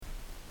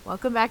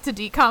Welcome back to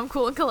DCOM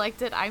Cool and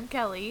Collected. I'm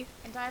Kelly.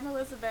 And I'm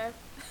Elizabeth,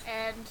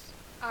 and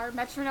our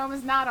metronome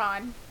is not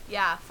on.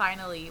 Yeah,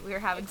 finally. We were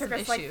having some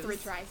issues. It took us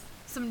like 3 tries.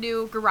 Some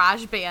new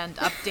GarageBand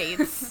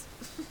updates.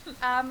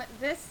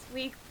 This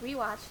week we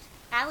watched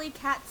Alley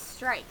Cat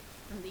Strike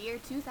from the year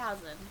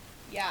 2000.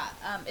 Yeah,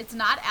 it's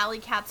not Alley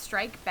Cat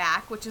Strike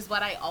Back, which is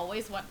what I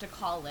always want to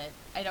call it.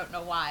 I don't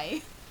know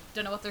why.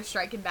 Don't know what they're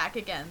striking back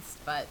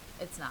against, but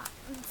it's not.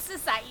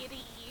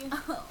 Society.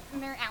 Oh.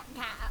 And they're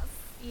outcasts.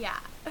 Yeah.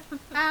 This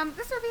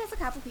movie has a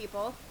couple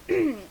people.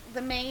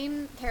 The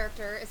main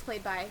character is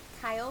played by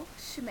Kyle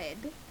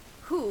Schmid,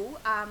 who,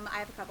 I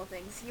have a couple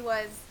things. He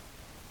was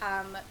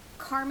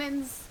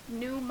Carmen's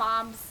new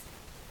mom's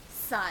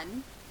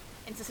son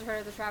in Sisterhood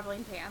of the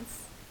Traveling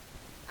Pants.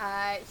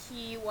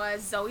 He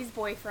was Zoe's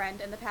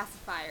boyfriend in The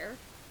Pacifier.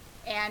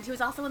 And he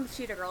was also in The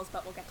Cheetah Girls,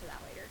 but we'll get to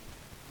that later.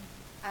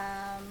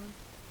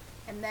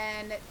 And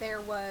then there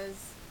was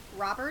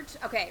Robert.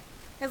 Okay,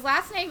 his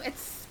last name,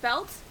 it's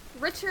spelt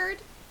Richard,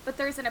 but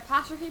there's an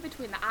apostrophe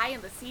between the I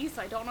and the C,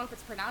 so I don't know if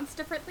it's pronounced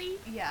differently.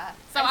 Yeah.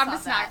 So I'm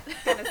just not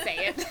gonna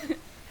say it.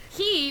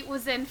 He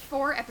was in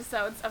 4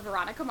 episodes of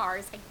Veronica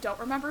Mars. I don't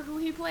remember who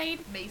he played.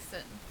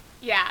 Mason.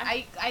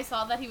 Yeah. I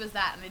saw that he was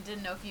that, and I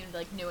didn't know if you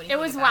knew anything. It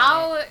was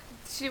while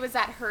she was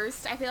at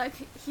Hearst. I feel like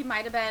he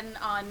might have been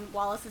on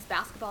Wallace's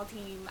basketball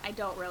team. I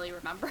don't really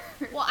remember.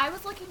 Well, I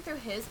was looking through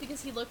his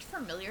because he looked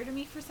familiar to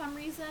me for some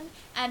reason,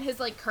 and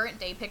his current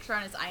day picture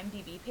on his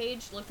IMDb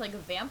page looked like a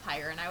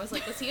vampire, and I was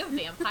like, was he a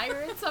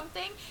vampire in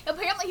something?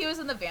 Apparently he was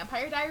in the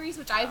Vampire Diaries,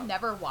 which I've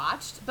never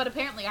watched, but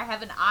apparently I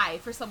have an eye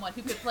for someone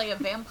who could play a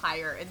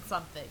vampire in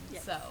something.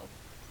 Yes. So.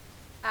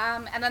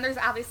 And then there's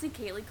obviously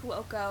Kaylee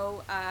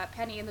Cuoco,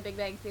 Penny in The Big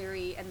Bang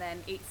Theory, and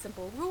then 8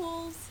 Simple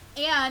Rules.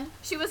 And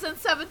she was in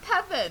Seventh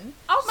Heaven.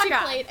 Oh my God.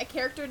 She played a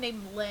character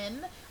named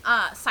Lynn.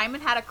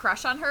 Simon had a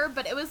crush on her,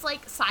 but it was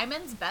like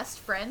Simon's best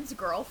friend's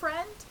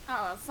girlfriend.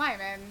 Oh,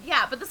 Simon.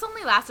 Yeah, but this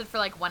only lasted for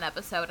like 1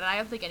 episode, and I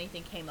don't think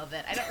anything came of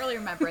it. I don't really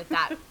remember it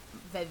that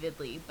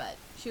vividly, but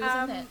she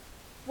was in it.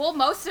 Well,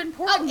 most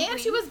importantly... Oh, and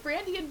she was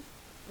Brandy and...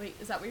 Wait,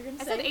 is that what you're going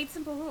to say? I said 8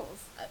 Simple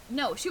Rules.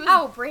 No, she was...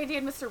 Oh, Brandy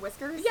and Mr.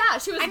 Whiskers? Yeah,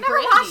 she was I never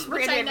Brandy, watched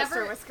Brandy and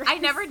Mr. Whiskers. I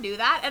never knew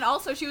that, and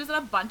also she was in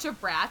a bunch of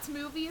Bratz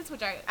movies,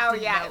 which I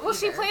didn't know Well,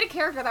 she either. played a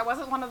character that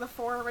wasn't one of the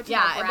 4 original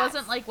Bratz. Bratz. It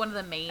wasn't like one of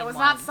the main It was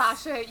ones. not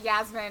Sasha,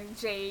 Yasmin,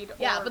 Jade,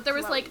 Yeah, or but there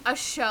was Chloe. like a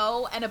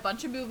show and a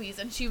bunch of movies,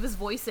 and she was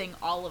voicing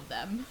all of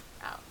them.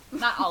 Oh.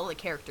 Not all the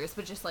characters,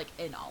 but just like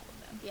in all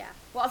of them. Yeah.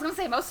 Well, I was going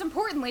to say, most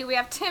importantly, we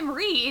have Tim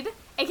Reed,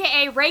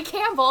 a.k.a. Ray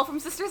Campbell from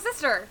Sister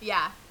Sister.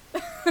 Yeah.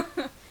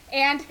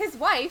 And his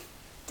wife,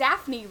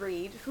 Daphne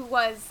Reed, who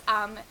was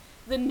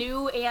the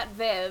new Aunt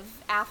Viv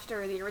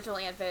after the original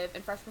Aunt Viv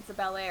in Fresh Prince of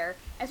Bel-Air.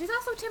 And she's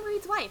also Tim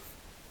Reed's wife.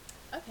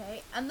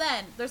 Okay, and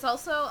then there's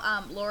also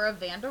Laura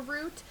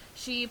Vanderroot.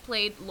 She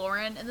played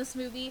Lauren in this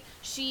movie.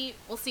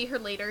 We'll see her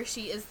later.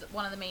 She is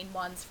one of the main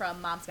ones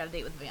from Mom's Got a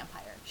Date with a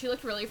Vampire. She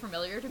looked really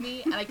familiar to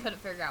me, and I couldn't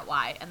figure out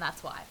why, and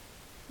that's why.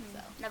 So.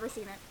 Never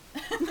seen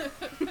it.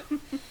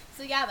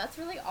 So yeah, that's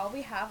really all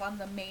we have on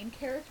the main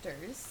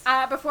characters.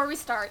 Before we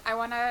start, I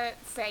want to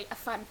say a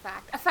fun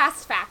fact, a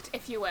fast fact,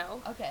 if you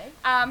will. Okay.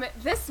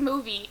 This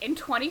movie, in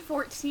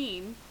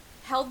 2014,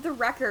 held the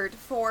record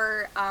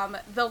for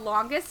the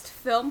longest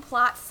film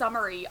plot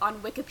summary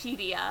on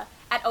Wikipedia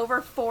at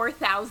over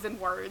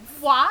 4,000 words.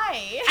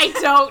 Why? I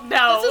don't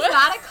know. This is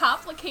not a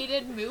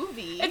complicated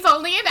movie. It's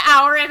only an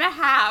hour and a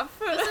half.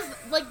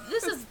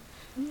 This is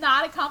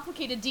not a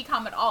complicated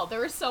DCOM at all.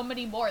 There are so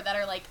many more that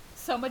are like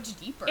so much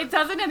deeper. It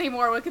doesn't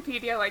anymore.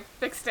 Wikipedia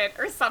fixed it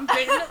or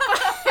something.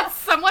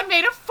 Someone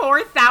made a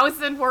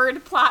 4,000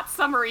 word plot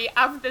summary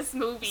of this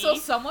movie. So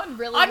someone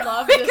really on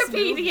loved Wikipedia. this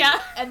movie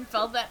and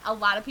felt that a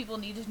lot of people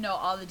needed to know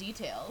all the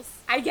details.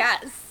 I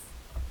guess.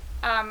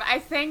 I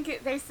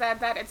think they said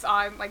that it's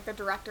on the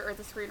director or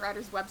the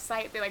screenwriter's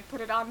website. They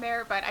put it on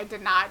there, but I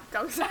did not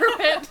go through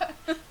it.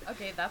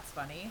 Okay, that's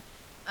funny.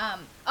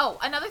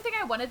 Another thing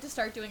I wanted to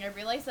start doing, I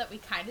realized that we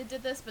kind of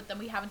did this, but then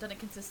we haven't done it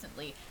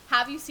consistently.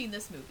 Have you seen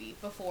this movie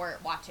before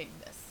watching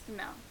this?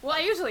 No. Well,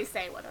 I usually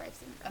say whether I've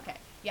seen it. Okay.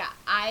 Yeah,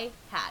 I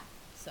had,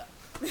 so.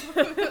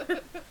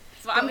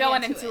 So I'm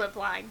going into it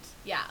blind.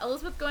 Yeah,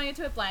 Elizabeth going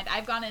into it blind.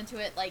 I've gone into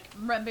it,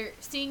 remember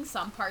seeing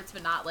some parts,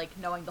 but not,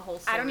 knowing the whole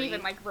story. I don't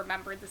even,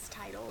 remember this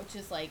title. Which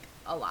is,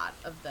 a lot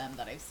of them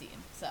that I've seen,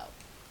 so.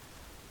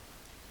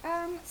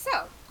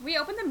 So, we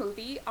open the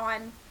movie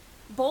on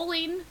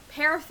bowling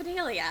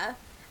paraphernalia.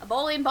 A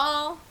bowling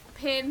ball, a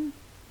pin,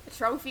 a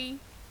trophy.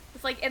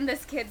 It's, in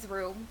this kid's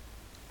room.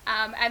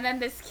 And then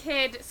this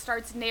kid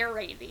starts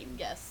narrating.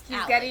 Yes, he's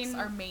Alex,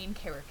 our main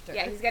character.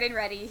 Yeah, he's getting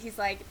ready. He's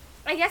like,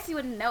 I guess you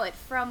wouldn't know it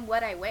from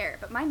what I wear,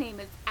 but my name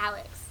is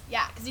Alex.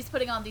 Yeah, because he's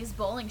putting on these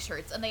bowling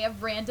shirts, and they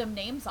have random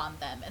names on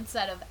them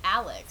instead of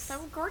Alex. So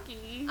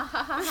quirky.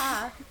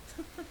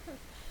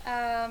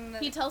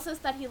 He tells us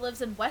that he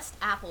lives in West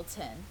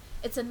Appleton.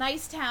 It's a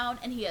nice town,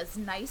 and he has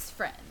nice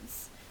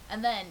friends.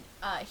 And then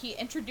he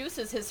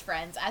introduces his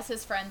friends as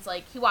his friends,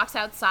 he walks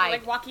outside.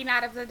 Like walking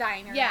out of the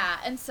diner. Yeah,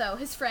 and so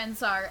his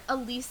friends are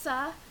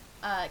Elisa,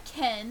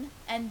 Ken,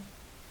 and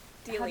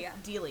Delia.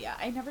 Delia.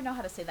 I never know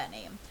how to say that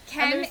name.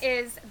 Ken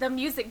is the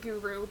music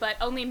guru, but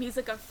only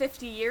music of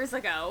 50 years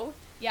ago.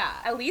 Yeah.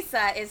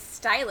 Elisa is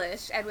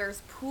stylish and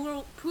wears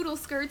poodle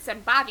skirts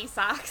and bobby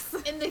socks.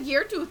 In the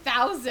year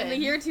 2000. In the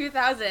year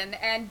 2000.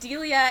 And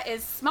Delia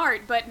is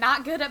smart, but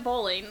not good at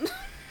bowling.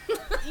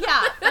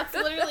 Yeah, that's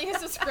literally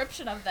his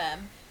description of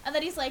them. And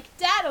then he's like,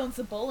 Dad owns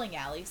a bowling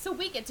alley, so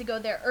we get to go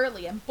there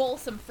early and bowl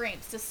some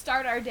frames to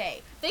start our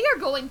day. They are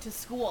going to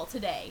school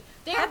today.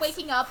 They are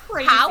waking up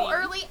how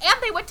early?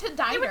 And they went to the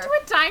diner. They went to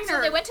a diner.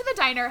 So they went to the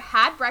diner,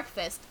 had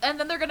breakfast, and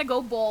then they're going to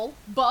go bowl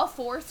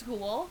before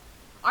school.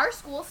 Our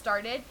school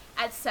started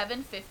at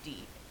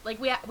 7:50. Like,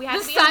 we had to be in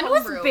homeroom. The sun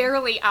was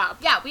barely up.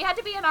 Yeah, we had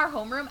to be in our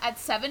homeroom at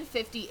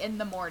 7:50 in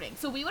the morning.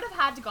 So we would have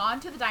had to gone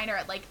to the diner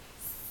at, like,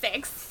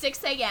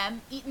 6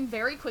 a.m., eaten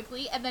very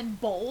quickly, and then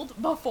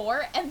bowled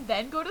before, and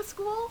then go to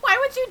school? Why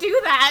would you do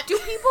that? Do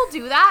people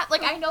do that?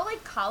 Like, I know,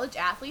 like, college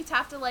athletes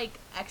have to, like,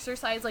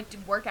 exercise, like, to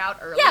work out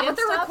early. Yeah, but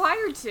they're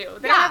required to.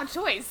 They don't have a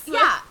choice.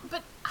 Yeah,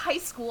 but high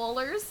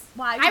schoolers,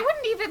 why? I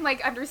wouldn't even,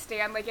 like,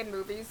 understand, like, in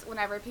movies,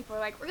 whenever people are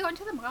like, we're going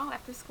to the mall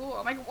after school.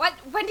 I'm like, what?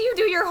 When do you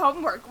do your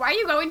homework? Why are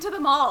you going to the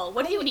mall?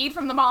 What do you need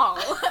from the mall?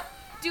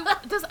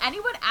 Does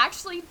anyone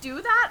actually do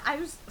that?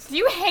 Do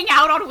you hang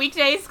out on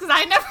weekdays? Because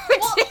I never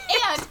did.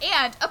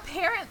 And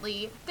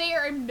apparently they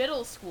are in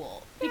middle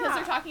school because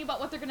they're talking about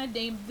what they're going to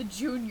name the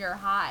junior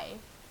high.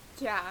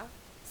 Yeah.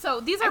 So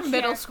these are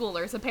middle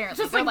schoolers,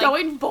 apparently. Just, like,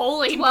 going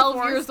bowling 12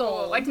 before years school.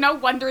 old. Like, no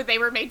wonder they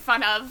were made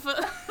fun of.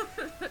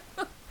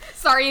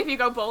 Sorry if you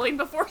go bowling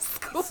before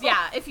school.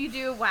 Yeah, if you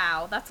do,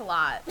 wow, that's a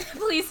lot.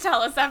 Please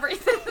tell us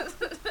everything.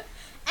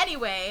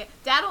 Anyway,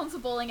 Dad owns a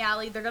bowling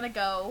alley. They're going to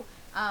go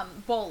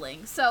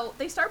bowling. So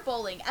they start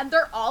bowling, and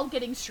they're all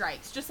getting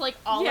strikes, just, like,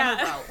 all in a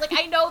row. Like,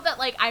 I know that,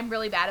 like, I'm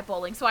really bad at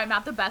bowling, so I'm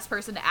not the best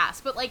person to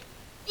ask, but, like,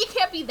 you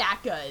can't be that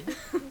good.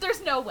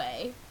 There's no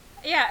way.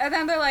 Yeah, and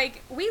then they're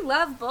like, we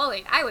love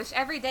bowling. I wish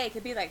every day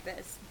could be like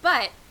this.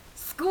 But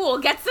school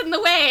gets in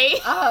the way.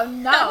 Oh,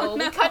 no.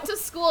 We cut to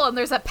school, and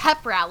there's a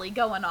pep rally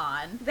going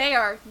on. They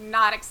are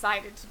not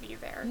excited to be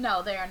there.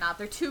 No, they are not.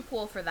 They're too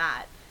cool for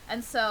that.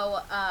 And so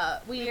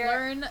we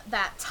learn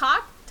that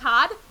Todd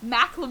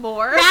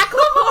McLemore.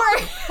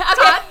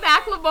 Todd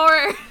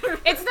McLemore.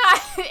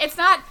 It's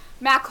not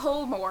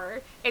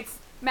Macklemore. It's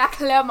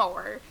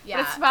Macklemore. Yeah.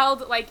 But it's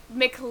spelled like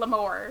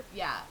Micklemore.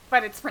 Yeah.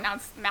 But it's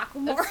pronounced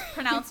Macklemore. It's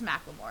pronounced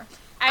Macklemore.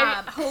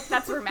 I hope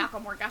that's where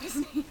Macklemore got his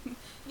name.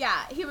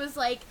 Yeah, he was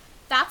like,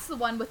 that's the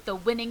one with the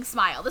winning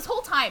smile. This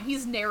whole time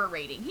he's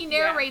narrating. He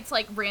narrates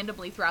like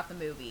randomly throughout the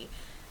movie.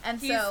 And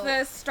he's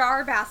the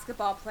star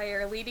basketball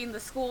player leading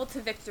the school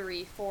to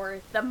victory for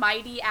the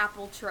Mighty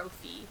Apple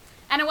Trophy.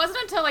 And it wasn't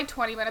until like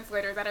 20 minutes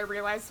later that I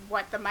realized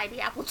what the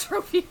Mighty Apple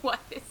Trophy was.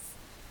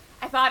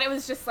 I thought it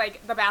was just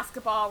like the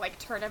basketball like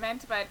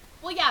tournament, but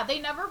well, yeah,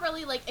 they never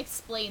really like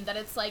explained that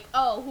it's like,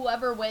 oh,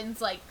 whoever wins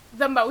like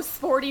the most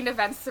sporting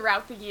events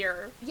throughout the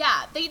year.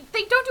 Yeah, they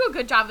don't do a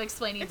good job of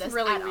explaining this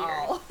really at weird.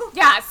 all.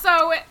 Yeah,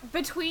 so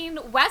between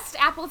West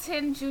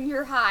Appleton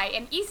Junior High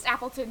and East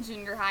Appleton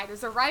Junior High,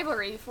 there's a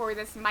rivalry for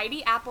this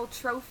Mighty Apple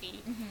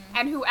Trophy,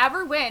 and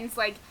whoever wins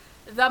like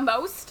the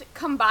most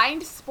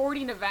combined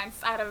sporting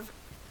events out of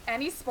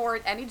any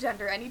sport, any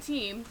gender, any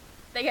team,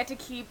 they get to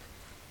keep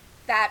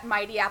that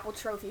Mighty Apple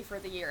Trophy for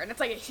the year. And it's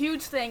like a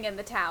huge thing in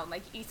the town,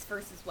 like East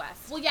versus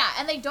West. Well, yeah,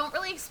 and they don't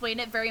really explain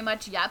it very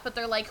much yet, but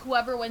they're like,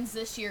 whoever wins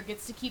this year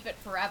gets to keep it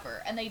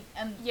forever. And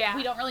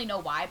we don't really know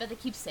why, but they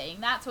keep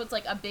saying that, so it's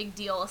like a big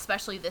deal,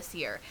 especially this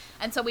year.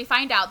 And so we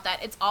find out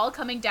that it's all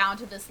coming down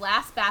to this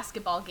last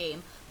basketball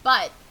game,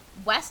 but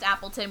West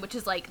Appleton, which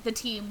is like the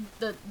team,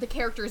 the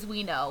characters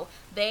we know,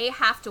 they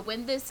have to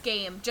win this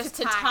game just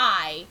to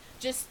tie,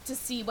 just to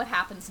see what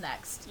happens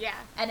next. Yeah.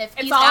 And if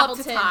it's East all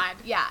Appleton, up to Todd.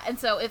 Yeah, and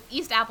so if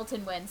East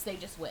Appleton wins, they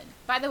just win.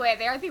 By the way,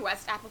 they are the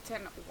West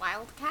Appleton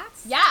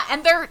Wildcats. Yeah,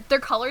 and their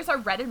colors are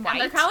red and white.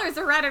 And their colors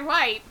are red and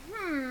white.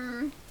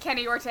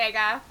 Kenny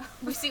Ortega.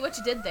 We see what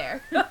you did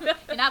there.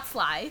 You're not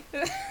sly.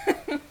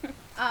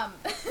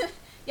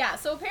 Yeah,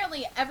 so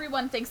apparently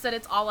everyone thinks that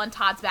it's all on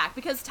Todd's back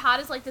because Todd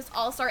is like this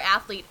all-star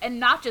athlete and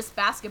not just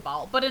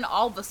basketball, but in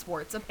all the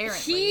sports,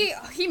 apparently.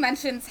 He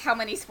mentions how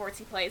many sports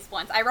he plays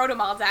once. I wrote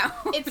them all down.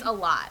 It's a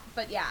lot,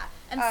 but yeah.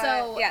 And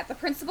so... yeah, the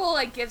principal,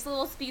 like, gives a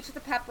little speech at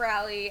the pep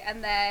rally,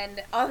 and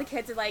then all the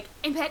kids are like,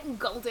 I bet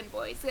Golden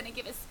Boy's gonna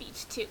give a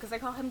speech, too, because they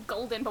call him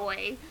Golden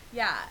Boy.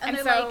 Yeah, and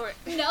they're so,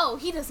 like, no,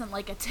 he doesn't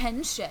like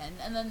attention.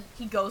 And then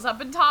he goes up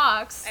and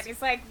talks. And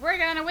he's like, we're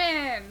gonna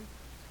win.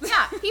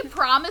 Yeah, he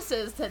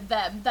promises to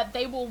them that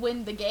they will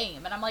win the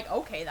game. And I'm like,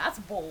 okay, that's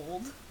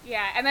bold.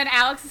 Yeah, and then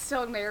Alex is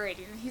still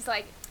narrating, and he's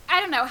like, I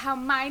don't know how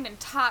mine and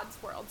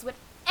Todd's worlds would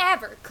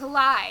ever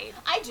collide.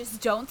 I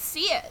just don't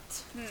see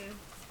it.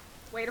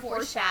 Way to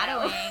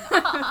foreshadowing.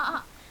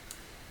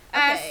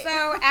 Okay.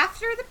 So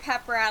after the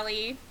pep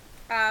rally,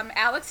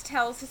 Alex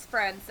tells his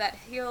friends that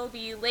he'll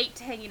be late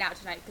to hanging out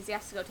tonight because he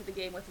has to go to the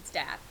game with his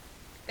dad.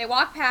 They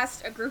walk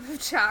past a group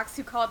of jocks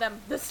who call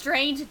them the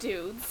strange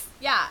dudes.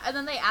 Yeah, and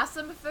then they ask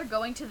them if they're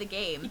going to the You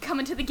game.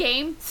 coming to the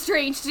game,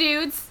 strange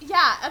dudes?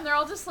 Yeah, and they're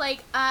all just like,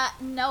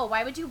 no,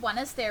 why would you want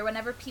us there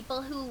whenever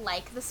people who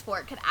like the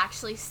sport could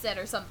actually sit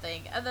or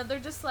something? And then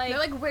they're just like... They're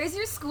like, where's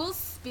your school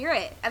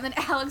spirit? And then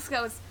Alex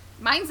goes,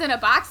 mine's in a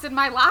box in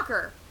my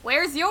locker.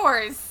 Where's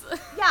yours?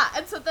 Yeah,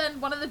 and so then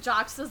one of the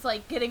jocks is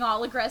like getting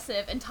all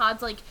aggressive, and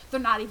Todd's like, they're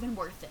not even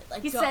worth it.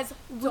 Like, He don't, says,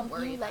 don't would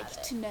worry you about like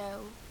it. to know?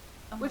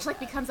 Oh my Which, like,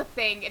 God. becomes a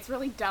thing. It's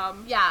really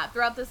dumb. Yeah,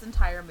 throughout this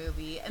entire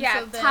movie. And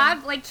Yeah, so then,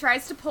 Todd, like,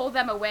 tries to pull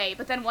them away,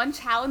 but then one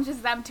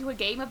challenges them to a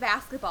game of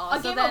basketball. A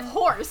So game then- of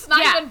horse,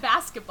 not Yeah. even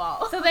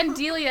basketball. So then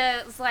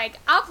Delia's like,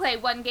 I'll play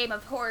one game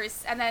of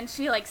horse, and then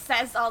she, like,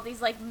 says all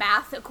these, like,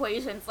 math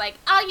equations, like,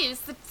 I'll use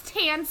the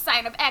tan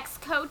sine of x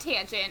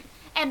cotangent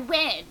and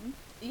win.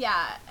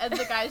 Yeah, and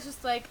the guy's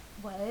just like,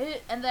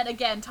 what? And then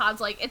again, Todd's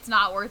like, it's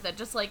not worth it,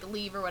 just like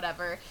leave or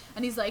whatever.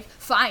 And he's like,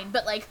 fine,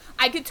 but like,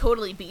 I could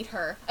totally beat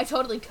her. I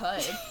totally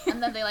could.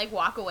 And then they like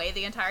walk away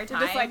the entire They're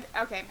time. just like,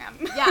 okay,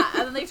 ma'am. Yeah,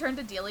 and then they turn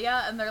to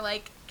Delia and they're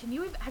like,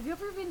 have you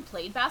ever even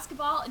played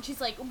basketball? And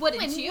she's like,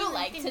 wouldn't you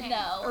like to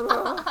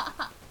know?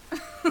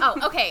 Oh,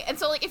 okay. And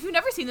so like, if you've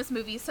never seen this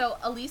movie, so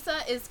Elisa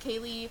is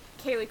Kaylee,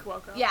 Kaylee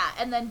Cuoco. yeah,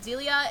 and then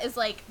Delia is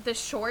like the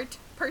short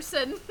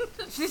person.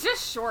 She's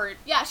just short.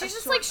 Yeah, she's A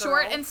just like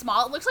short girl. and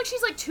small. It looks like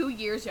she's like 2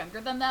 years younger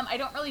than them. I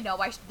don't really know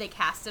why they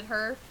casted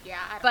her, Yeah,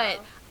 I don't but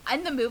know.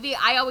 in the movie,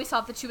 I always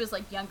thought that she was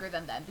like younger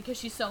than them because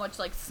she's so much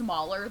like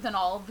smaller than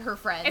all of her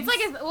friends. It's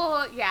like,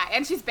 well, yeah,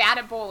 and she's bad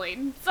at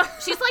bowling. So.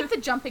 she's like the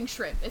jumping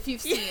shrimp if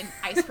you've seen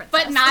Ice Princess,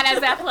 but not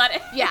as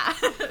athletic. yeah.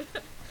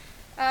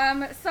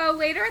 So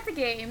later at the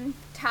game,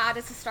 Todd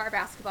is a star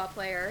basketball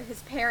player.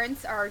 His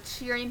parents are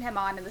cheering him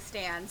on in the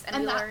stands,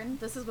 and we learn...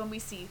 this is when we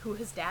see who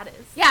his dad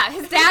is. Yeah,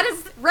 his dad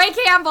is Ray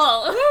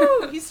Campbell.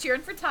 Woo! He's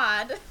cheering for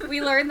Todd.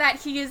 We learn that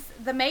he is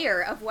the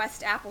mayor of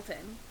West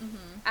Appleton.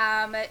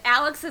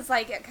 Alex is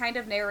like kind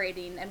of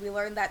narrating, and we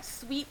learn that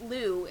Sweet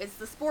Lou is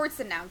the sports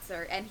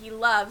announcer, and he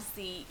loves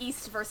the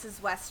East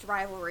versus West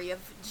rivalry of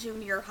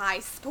junior high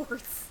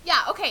sports.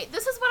 Yeah, okay,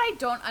 this is what I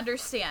don't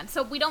understand.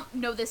 So we don't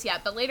know this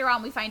yet, but later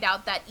on we find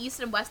out that East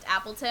and West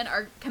Appleton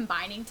are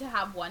combining to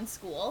have one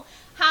school.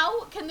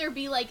 How can there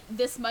be, like,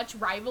 this much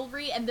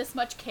rivalry and this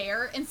much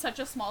care in such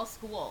a small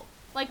school?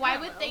 Like, why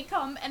would they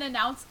come and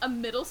announce a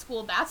middle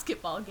school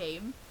basketball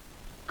game?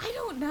 I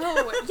don't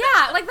know.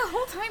 Yeah, like the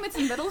whole time it's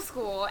in middle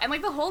school, and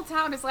like the whole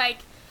town is like,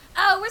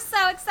 oh, we're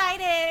so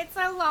excited. It's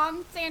a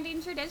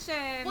long-standing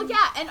tradition. Well,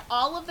 yeah, and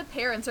all of the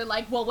parents are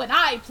like, well, when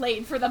I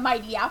played for the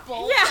Mighty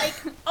Apple. Yeah. Like,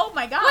 oh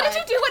my god. What did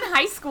you do in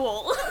high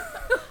school?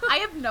 I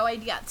have no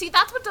idea. See,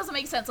 that's what doesn't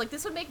make sense. Like,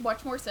 this would make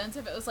much more sense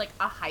if it was, like,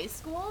 a high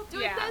school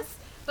doing Yeah. this.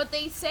 But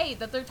they say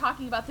that they're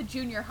talking about the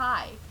junior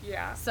high.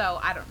 Yeah. So,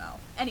 I don't know.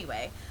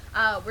 Anyway,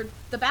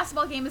 the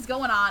basketball game is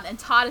going on, and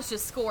Todd is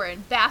just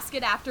scoring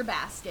basket after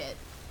basket.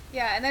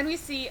 Yeah, and then we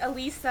see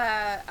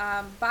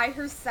Elisa by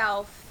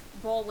herself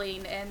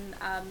bowling in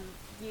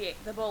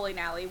the bowling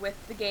alley with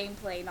the game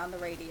playing on the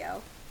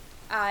radio.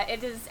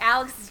 It is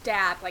Alex's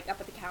dad, like, up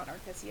at the counter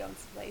because he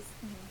owns the place.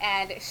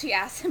 And she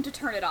asks him to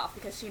turn it off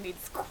because she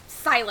needs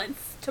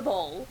silence to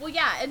bowl. Well,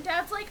 yeah, and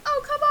Dad's like,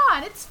 oh, come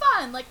on, it's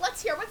fun. Like,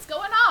 let's hear what's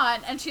going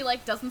on. And she,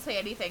 like, doesn't say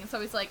anything, so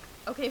he's like,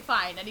 okay,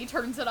 fine. And he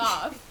turns it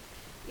off.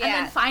 Yeah. And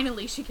then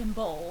finally she can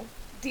bowl.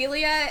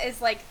 Delia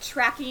is, like,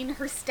 tracking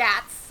her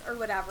stats or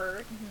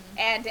whatever.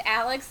 And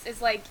Alex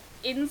is, like,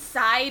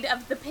 inside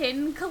of the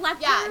pin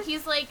collector. Yeah,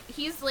 he's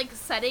like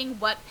setting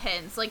what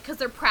pins, like, because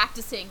they're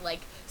practicing, like,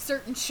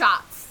 certain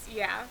shots.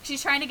 Yeah.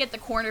 She's trying to get the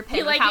corner pin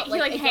He like without, he like,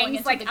 like it going hangs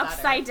into like the gutter.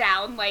 upside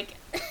down, like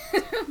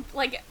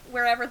like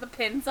wherever the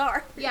pins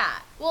are. Yeah.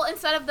 Well,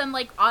 instead of them,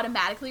 like,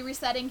 automatically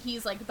resetting,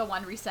 he's, like, the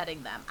one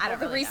resetting them. I don't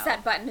The really reset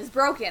know. button is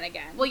broken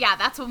again. Well, yeah,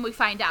 that's when we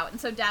find out.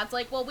 And so Dad's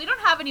like, well, we don't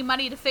have any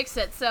money to fix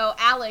it, so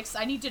Alex,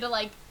 I need you to,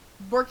 like,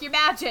 work your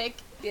magic.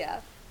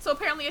 Yeah. So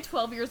apparently at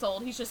 12 years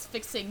old, he's just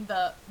fixing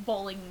the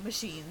bowling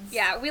machines.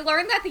 Yeah, we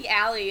learned that the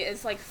alley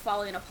is like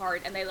falling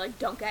apart and they like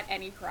don't get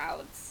any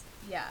crowds.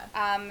 Yeah.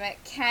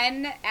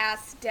 Ken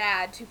asked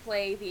Dad to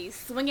play the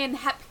Swingin'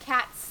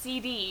 Hepcat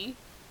CD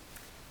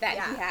that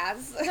he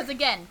has. Because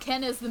again,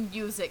 Ken is the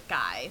music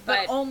guy,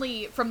 but But-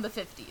 only from the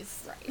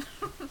 50s.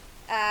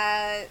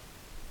 Right.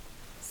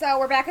 So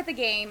we're back at the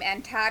game,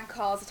 and Todd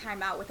calls a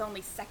timeout with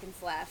only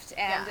seconds left,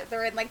 and Yeah.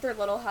 they're in like their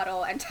little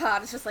huddle, and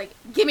Todd is just like,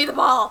 "Give me the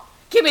ball,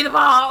 give me the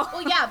ball."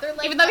 Well, yeah, they're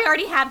like, even though he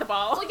already had the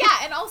ball. well,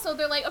 yeah, and also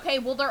they're like, okay,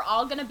 well, they're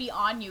all gonna be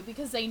on you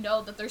because they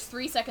know that there's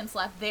 3 seconds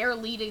left. They're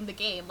leading the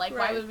game. Like, why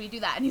Right. would we do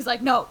that? And he's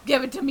like, no,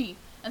 give it to me.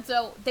 And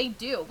so they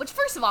do. Which,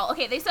 first of all,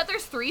 okay, they said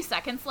there's 3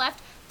 seconds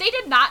left. They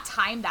did not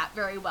time that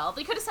very well.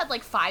 They could have said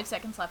like 5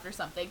 seconds left or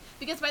something.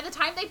 Because by the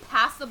time they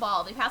pass the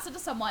ball, they pass it to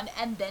someone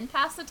and then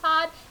pass to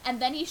Todd,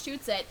 and then he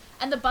shoots it,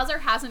 and the buzzer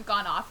hasn't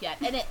gone off yet.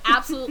 And it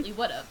absolutely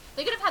would have.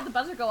 They could have had the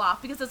buzzer go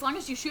off because as long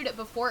as you shoot it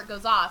before it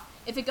goes off,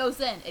 if it goes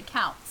in, it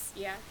counts.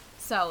 Yeah.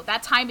 So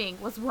that timing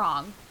was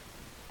wrong.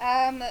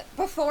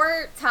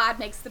 Before Todd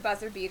makes the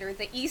buzzer beater,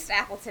 the East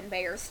Appleton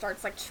mayor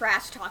starts, like,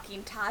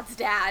 trash-talking Todd's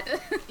dad.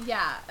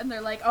 Yeah, and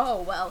they're like,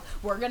 oh, well,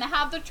 we're gonna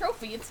have the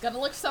trophy, it's gonna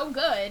look so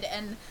good,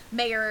 and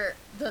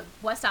the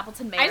West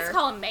Appleton mayor... I just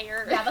call him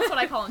mayor. Yeah, that's what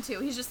I call him, too.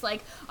 He's just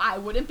like, I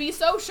wouldn't be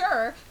so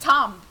sure.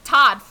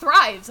 Todd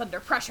thrives under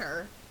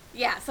pressure.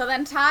 Yeah, so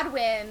then Todd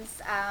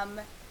wins.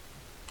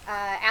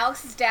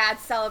 Alex's dad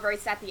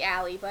celebrates at the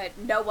alley, but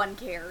no one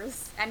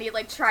cares. And he,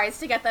 like, tries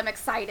to get them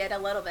excited a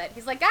little bit.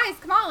 He's like, guys,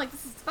 come on, like,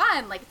 this is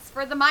fun. Like, it's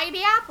for the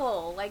Mighty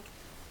Apple. Like,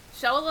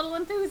 show a little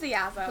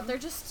enthusiasm. But they're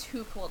just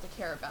too cool to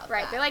care about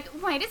Right, that. they're like,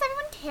 why does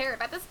everyone care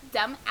about this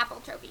dumb apple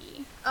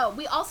trophy? Oh,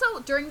 we also,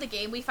 during the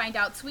game, we find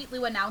out Sweet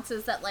Lou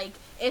announces that, like,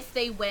 if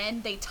they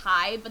win, they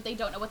tie, but they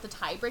don't know what the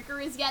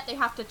tiebreaker is yet. They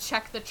have to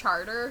check the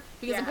charter,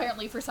 because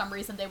apparently, for some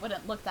reason, they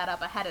wouldn't look that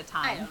up ahead of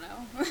time.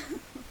 I don't know.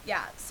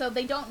 Yeah, so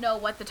they don't know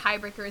what the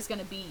tiebreaker is going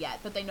to be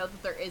yet, but they know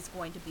that there is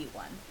going to be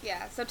one.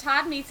 Yeah, so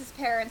Todd meets his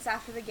parents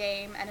after the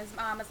game, and his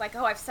mom is like,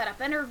 oh, I've set up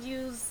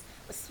interviews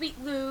with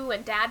Sweet Lou,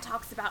 and Dad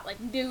talks about, like,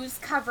 news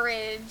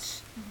coverage.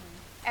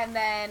 Mm-hmm. And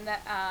then,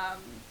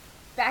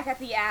 back at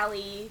the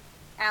alley,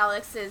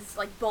 Alex is,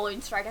 like,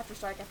 bowling strike after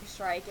strike after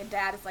strike, and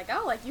Dad is like,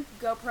 oh, like, you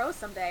could go pro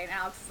someday, and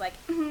Alex is like,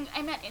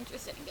 I'm not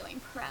interested in going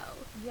pro.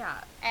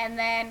 Yeah. And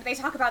then they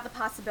talk about the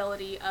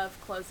possibility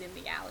of closing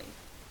the alley.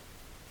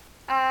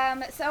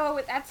 So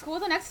at school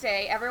the next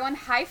day, everyone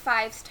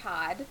high-fives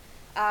Todd.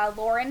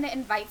 Lauren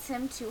invites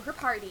him to her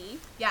party.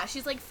 Yeah,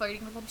 she's, like,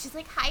 flirting with him. She's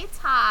like, hi,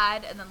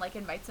 Todd, and then, like,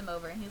 invites him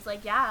over, and he's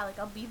like, yeah, like,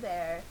 I'll be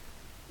there.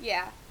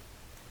 Yeah.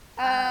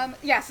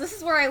 So this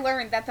is where I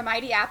learned that the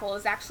Mighty Apple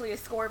is actually a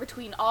score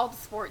between all the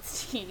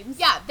sports teams.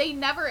 Yeah, they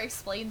never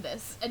explained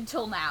this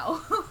until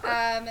now.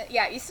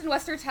 East and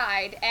West are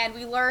tied, and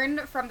we learn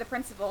from the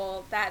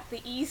principal that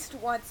the East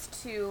wants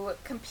to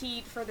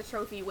compete for the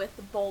trophy with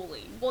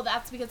bowling. Well,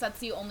 that's because that's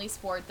the only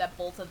sport that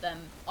both of them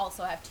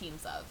also have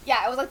teams of.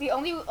 Yeah, it was, like, the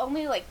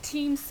only like,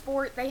 team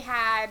sport they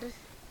had,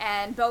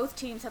 and both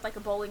teams had, like, a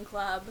bowling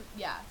club.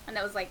 Yeah. And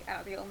that was, like,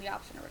 the only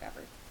option or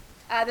whatever.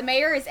 The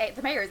mayor is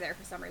there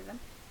for some reason.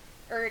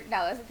 Or, no,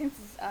 I think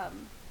this is,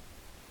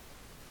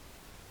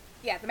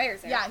 yeah, the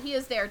mayor's there. Yeah, he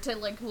is there to,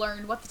 like,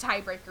 learn what the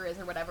tiebreaker is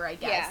or whatever, I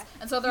guess. Yeah.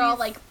 And so they're all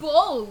like,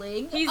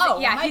 bowling? He's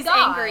God.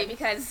 angry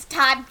because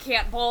Todd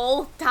can't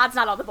bowl. Todd's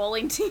not on the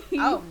bowling team.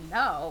 Oh,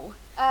 no.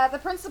 The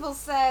principal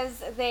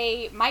says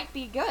they might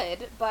be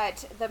good,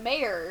 but the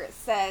mayor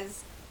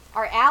says,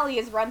 our alley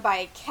is run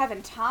by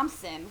Kevin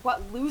Thompson.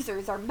 What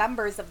losers are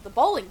members of the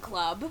bowling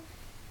club?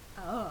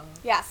 Oh.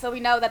 Yeah, so we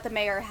know that the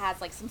mayor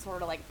has, like, some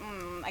sort of, like,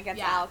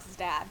 against Alex's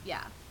dad.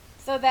 Yeah.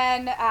 So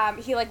then,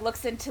 he, like,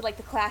 looks into, like,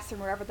 the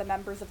classroom wherever the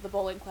members of the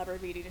bowling club are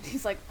meeting, and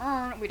he's like,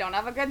 we don't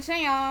have a good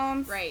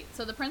chance. Right.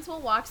 So the principal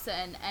walks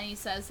in, and he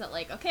says that,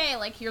 like, okay,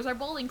 like, here's our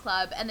bowling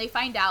club, and they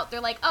find out, they're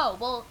like, oh,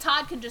 well,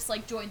 Todd can just,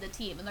 like, join the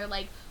team, and they're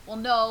like, well,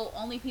 no,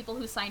 only people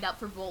who signed up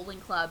for bowling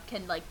club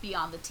can, like, be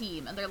on the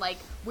team, and they're like,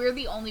 we're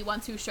the only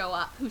ones who show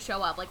up,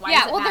 like, why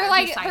does it matter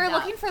who signed they're up?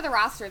 looking for the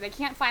roster, they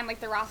can't find,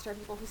 like, the roster of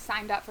people who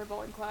signed up for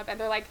bowling club, and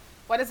they're like,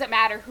 what does it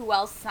matter who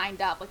else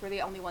signed up? Like, we're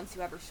the only ones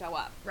who ever show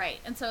up. Right,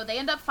 and so they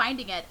end up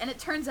finding it, and it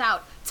turns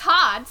out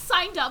Todd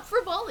signed up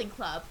for bowling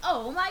club.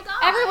 Oh my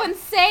god. Everyone's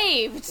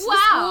saved. Wow. The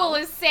school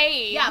is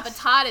saved. Yeah, but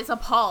Todd is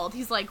appalled.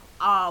 He's like,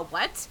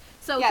 what?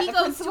 So Yeah, he the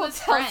goes to principal his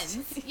tells-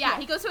 friends. Yeah,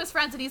 he goes to his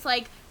friends, and he's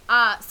like,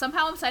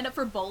 somehow I'm signed up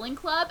for bowling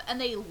club, and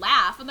they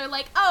laugh, and they're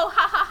like, oh,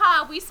 ha ha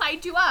ha, we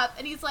signed you up.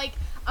 And he's like,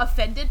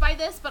 offended by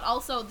this, but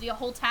also the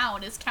whole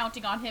town is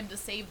counting on him to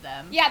save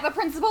them. Yeah, the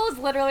principal is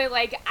literally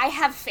like, I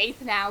have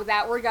faith now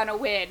that we're gonna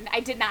win.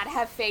 I did not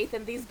have faith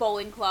in these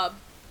bowling club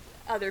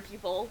other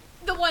people.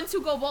 The ones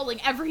who go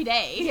bowling every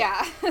day.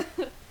 Yeah.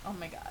 Oh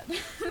my god.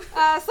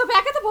 So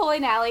back at the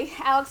bowling alley,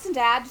 Alex and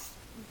Dad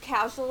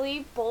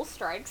casually bowl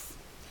strikes.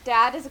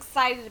 Dad is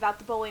excited about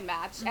the bowling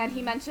match, and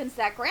he mentions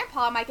that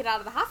Grandpa might get out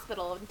of the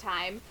hospital in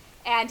time,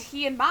 and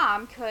he and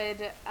Mom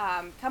could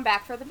come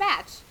back for the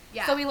match.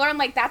 Yeah. So we learn,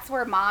 like, that's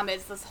where Mom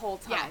is this whole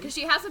time. Yeah, because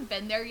she hasn't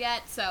been there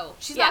yet, so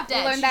she's not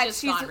dead. We learned she's that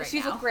just gone right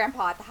she's now. with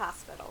Grandpa at the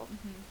hospital.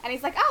 Mm-hmm. And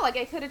he's like, oh, like,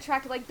 I could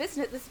attract, like,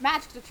 business. This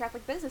match could attract,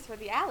 like, business for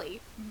the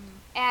alley. Mm-hmm.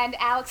 And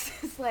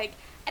Alex is like,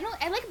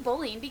 I like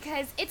bowling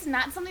because it's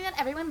not something that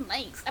everyone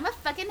likes. I'm a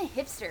fucking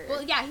hipster.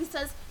 Well, yeah, he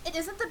says, it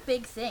isn't the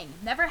big thing.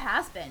 Never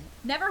has been.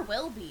 Never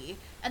will be.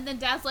 And then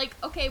Dad's like,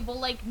 okay, well,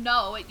 like,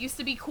 no, it used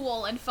to be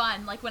cool and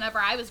fun, like, whenever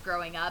I was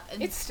growing up.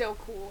 And it's still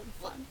cool and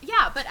fun.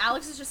 Yeah, but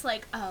Alex is just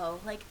like, oh,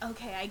 like,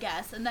 okay, I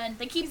guess. And then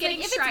they keep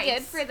getting strikes. If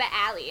it's good for the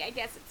alley, I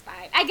guess it's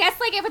fine. I guess,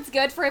 like, if it's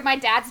good for my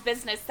dad's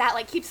business, that,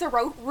 like, keeps a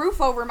roof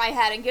over my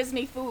head and gives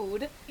me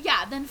food.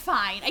 Yeah, then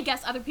fine. I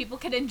guess other people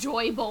can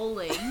enjoy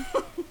bowling.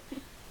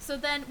 So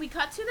then we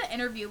cut to the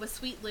interview with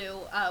Sweet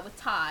Lou, with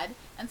Todd,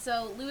 and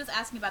so Lou is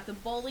asking about the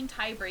bowling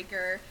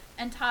tiebreaker,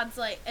 and Todd's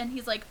like, and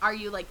he's like, are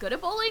you, like, good at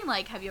bowling?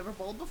 Like, have you ever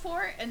bowled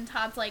before? And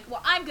Todd's like,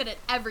 well, I'm good at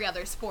every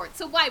other sport,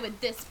 so why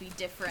would this be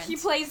different? He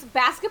plays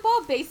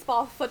basketball,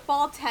 baseball,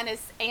 football,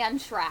 tennis, and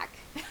track.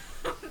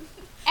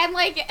 And,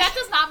 like... That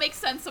does not make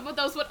sense. Some of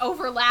those would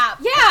overlap.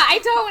 Yeah,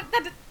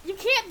 you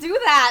can't do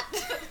that.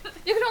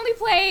 You can only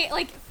play,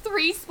 like,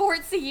 3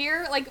 sports a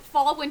year, like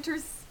fall, winter,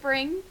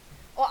 spring.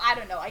 Well, I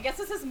don't know. I guess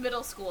this is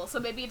middle school, so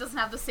maybe it doesn't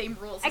have the same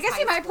rules. I as guess high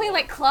you might school. play,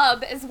 like,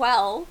 club as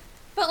well.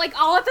 But, like,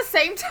 all at the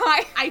same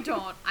time. I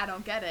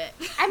don't get it.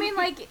 I mean,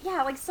 like,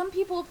 yeah, like, some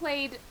people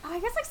played... I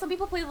guess, like, some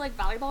people played, like,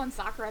 volleyball and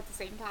soccer at the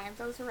same time.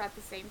 Those were at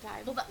the same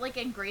time. Well, like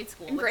in grade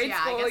school. In grade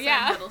school, I guess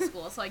yeah. in middle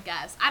school, so I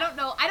guess. I don't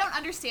know. I don't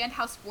understand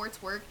how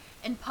sports work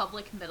in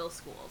public middle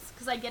schools.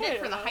 Because I get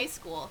it for the high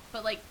school,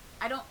 but, like,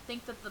 I don't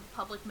think that the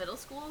public middle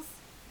schools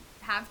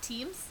have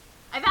teams.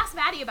 I've asked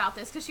Maddie about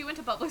this because she went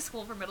to public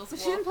school for middle school.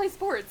 But she didn't play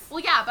sports. Well,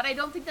 yeah, but I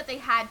don't think that they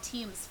had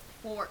teams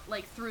for,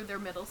 like, through their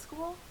middle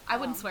school. I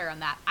wouldn't swear on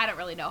that. I don't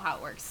really know how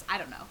it works. I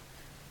don't know.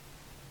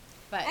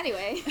 But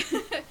anyway.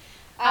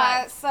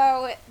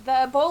 So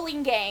the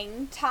bowling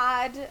gang,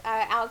 Todd,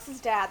 Alex's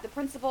dad, the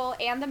principal,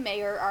 and the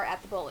mayor are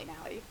at the bowling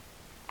alley.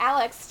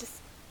 Alex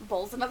just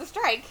bowls another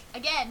strike.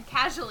 Again,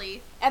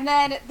 casually. And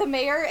then the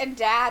mayor and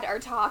dad are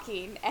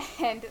talking,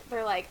 and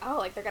they're like, oh,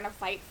 like, they're gonna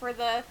fight for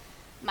the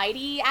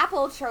mighty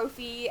apple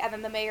trophy. And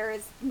then the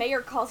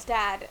mayor calls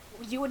dad,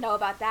 you would know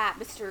about that,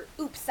 Mr.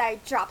 Oops, I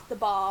dropped the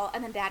ball.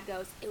 And then dad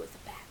goes, it was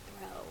a bad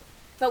throw.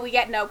 But we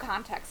get no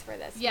context for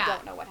this. Yeah. We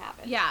don't know what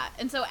happened. Yeah,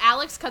 and so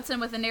Alex cuts in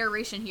with a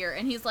narration here,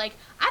 and he's like,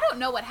 I don't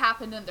know what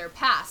happened in their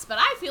past, but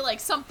I feel like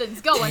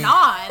something's going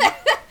on.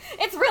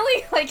 It's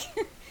really, like,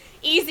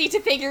 easy to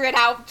figure it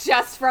out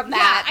just from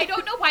that. Yeah, I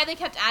don't know why they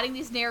kept adding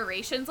these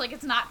narrations. Like,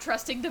 it's not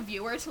trusting the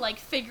viewer to, like,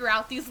 figure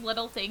out these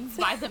little things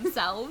by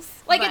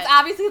themselves. Like, but it's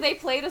obviously they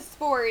played a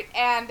sport,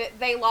 and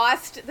they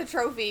lost the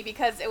trophy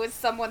because it was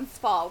someone's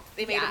fault.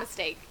 They made a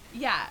mistake.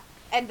 Yeah.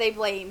 And they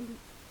blame...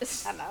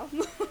 I don't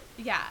know.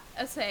 Yeah,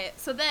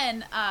 so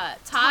then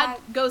Todd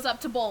goes up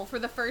to bowl for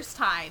the first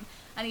time,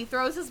 and he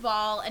throws his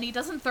ball, and he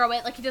doesn't throw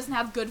it, like, he doesn't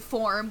have good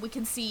form. We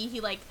can see he,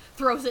 like,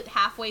 throws it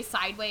halfway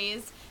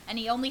sideways, and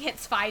he only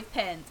hits 5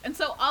 pins. And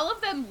so all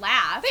of them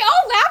laugh. They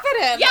all laugh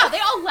at him! Yeah, they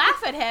all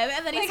laugh at him,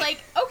 and then he's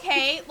like,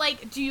 okay,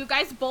 like, do you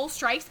guys bowl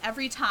strikes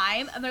every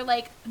time? And they're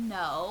like,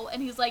 no.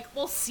 And he's like,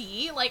 well,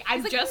 see, like,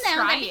 I'm just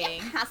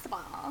trying. Impossible.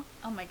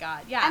 Oh my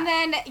god, yeah. And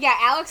then, yeah,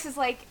 Alex is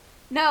like,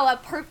 no,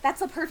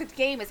 that's a perfect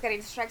game is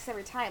getting strikes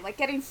every time. Like,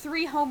 getting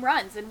 3 home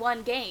runs in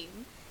one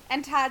game.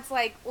 And Todd's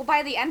like, well,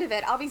 by the end of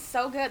it, I'll be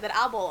so good that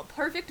I'll bowl a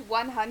perfect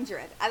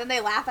 100. And then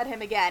they laugh at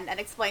him again and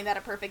explain that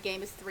a perfect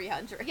game is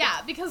 300. Yeah,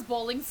 because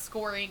bowling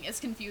scoring is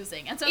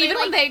confusing. And so even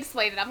when they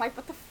explain it, I'm like,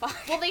 what the fuck?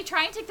 Well, they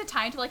try and take the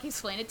time to, like,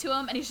 explain it to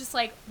him, and he's just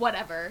like,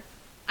 whatever.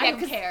 I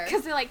don't care.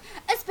 Because they're like,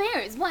 a spare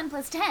is 1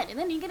 plus 10, and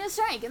then you get a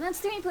strike, and that's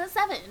 3 plus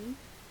 7.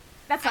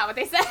 That's not what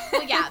they said.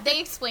 Well, yeah, they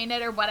explain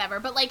it or whatever,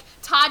 but, like,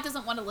 Todd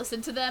doesn't want to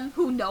listen to them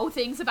who know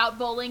things about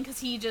bowling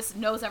because he just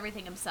knows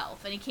everything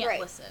himself, and he can't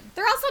listen.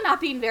 They're also not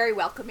being very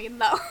welcoming,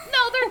 though.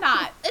 No, they're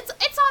not.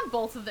 It's on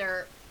both of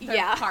their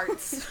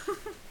parts.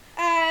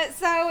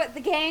 So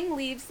the gang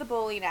leaves the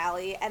bowling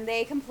alley, and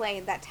they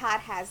complain that Todd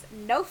has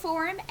no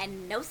form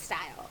and no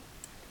style.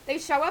 They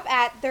show up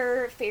at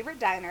their favorite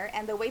diner,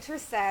 and the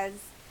waitress says,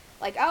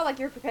 like, oh, like,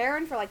 you're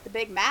preparing for, like, the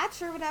big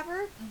match or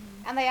whatever?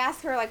 Mm-hmm. And they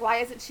ask her, like, why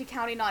isn't she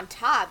counting on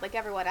Todd like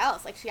everyone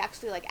else? Like, she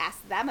actually, like,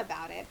 asked them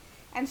about it.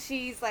 And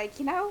she's like,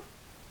 you know,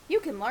 you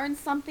can learn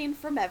something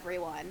from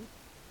everyone.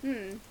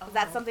 Is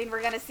that something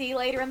we're going to see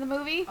later in the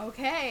movie?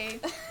 Okay.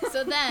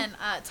 So then,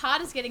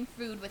 Todd is getting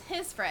food with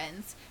his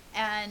friends,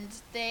 and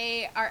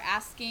they are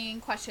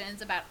asking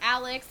questions about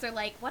Alex. They're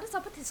like, what is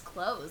up with his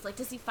clothes? Like,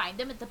 does he find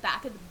them at the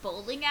back of the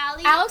bowling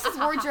alley? Alex's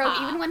wardrobe,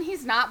 even when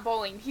he's not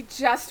bowling, he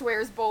just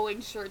wears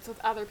bowling shirts with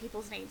other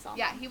people's names on them.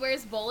 Yeah, he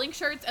wears bowling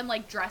shirts and,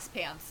 like, dress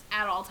pants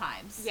at all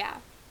times. Yeah.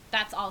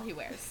 That's all he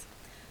wears.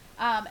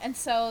 And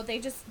so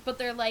but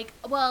they're like,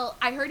 well,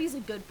 I heard he's a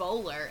good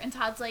bowler. And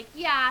Todd's like,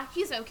 yeah,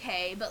 he's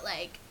okay, but,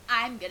 like,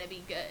 I'm gonna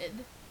be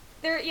good.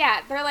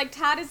 They're like,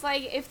 Todd is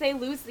like, if they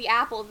lose the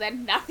apple,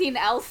 then nothing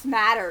else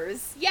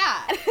matters.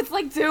 Yeah. And it's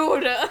like,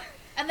 dude.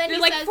 And then you're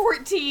like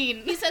 14.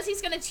 He says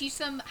he's gonna teach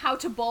them how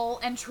to bowl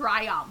and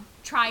triumph.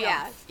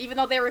 Yeah, even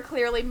though they were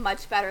clearly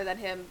much better than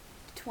him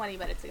 20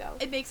 minutes ago.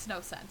 It makes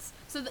no sense.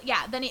 So,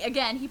 then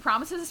he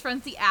promises his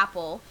friends the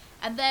apple,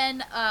 and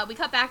then we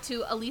cut back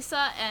to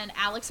Elisa and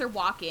Alex are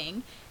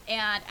walking,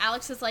 and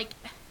Alex is like,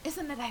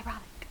 isn't it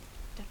ironic,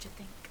 don't you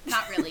think?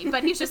 Not really,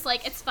 but he's just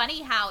like, it's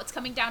funny how it's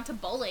coming down to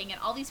bowling,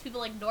 and all these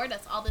people ignored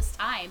us all this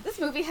time. This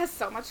movie has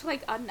so much,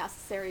 like,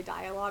 unnecessary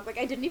dialogue. Like,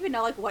 I didn't even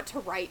know, like, what to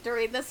write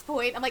during this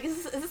point. I'm like,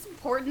 is this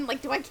important?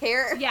 Like, do I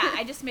care? Yeah,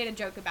 I just made a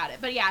joke about it.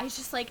 But yeah, he's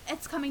just like,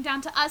 it's coming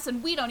down to us,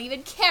 and we don't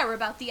even care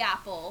about the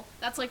apple.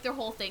 That's, like, their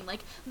whole thing.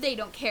 Like, they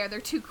don't care.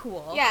 They're too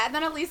cool. Yeah, and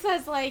then Elisa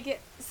is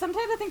like,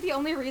 sometimes I think the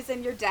only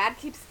reason your dad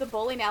keeps the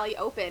bowling alley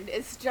open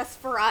is just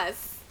for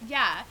us.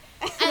 Yeah.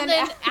 And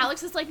then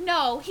Alex is like,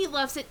 no, he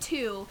loves it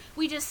too.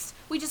 We just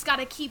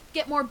gotta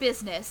get more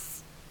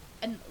business.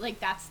 And, like,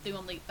 that's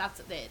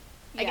it.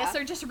 I guess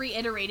they're just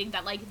reiterating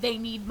that, like, they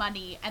need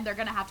money and they're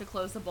gonna have to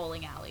close the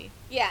bowling alley.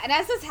 Yeah, and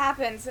as this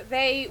happens,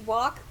 they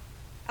walk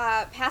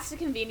past a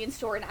convenience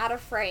store and out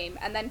of frame,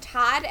 and then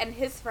Todd and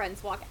his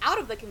friends walk out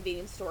of the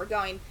convenience store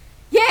going,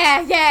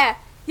 yeah, yeah,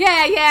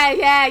 yeah, yeah,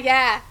 yeah,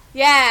 yeah,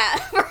 yeah.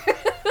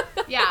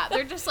 Yeah,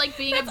 they're just, like,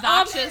 being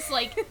obnoxious,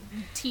 like,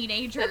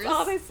 teenagers. That's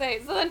all they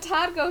say. So then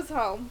Todd goes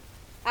home.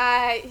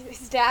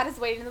 His dad is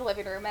waiting in the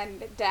living room,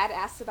 and Dad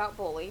asks about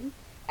bowling.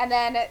 And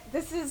then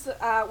this is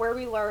where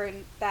we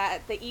learn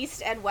that the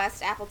East and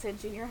West Appleton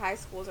Junior High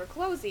schools are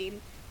closing,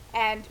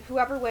 and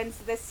whoever wins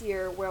this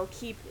year will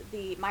keep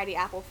the Mighty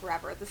Apple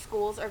forever. The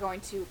schools are going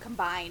to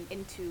combine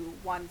into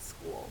one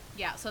school.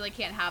 Yeah, so they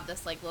can't have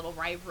this, like, little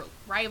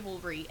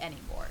rivalry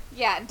anymore.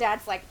 Yeah, and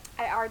Dad's like,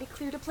 I already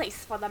cleared a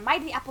place for the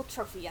Mighty Apple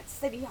trophy at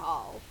City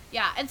Hall.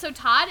 Yeah, and so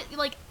Todd,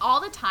 like, all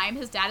the time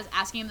his dad is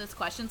asking him these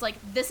questions. Like,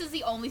 this is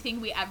the only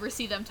thing we ever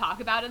see them talk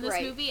about in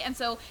this movie, and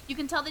so you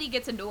can tell that he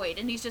gets annoyed,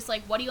 and he's just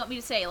like, what do you want me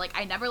to say? Like,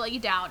 I never let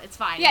you down, it's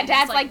fine. Yeah, and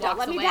Dad's just, like, don't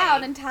let me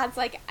down, and Todd's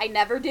like, I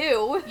never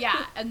do.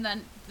 Yeah, and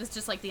then it's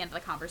just, like, the end of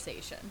the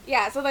conversation.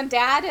 Yeah, so then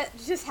Dad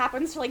just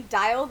happens to, like,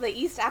 dial the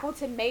East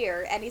Appleton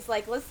mayor, and he's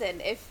like, listen,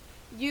 if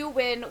you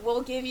win,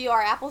 we'll give you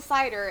our apple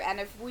cider, and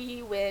if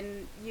we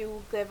win,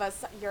 you give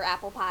us your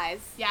apple pies.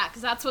 Yeah,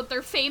 because that's what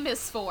they're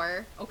famous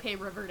for. Okay,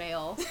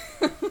 Riverdale.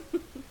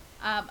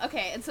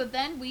 Okay, and so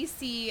then we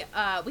see,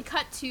 we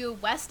cut to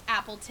West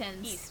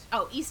Appleton's...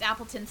 East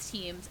Appleton's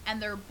teams,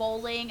 and they're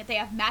bowling. They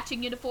have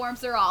matching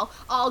uniforms. They're all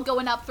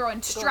going up,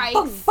 throwing strikes.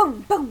 Boom,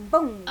 boom, boom,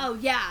 boom. Oh,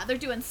 yeah, they're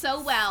doing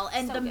so well.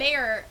 And So the good.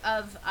 mayor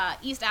of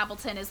East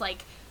Appleton is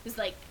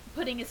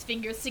putting his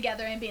fingers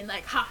together and being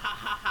like, ha, ha,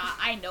 ha, ha,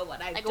 I know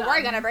what I've done.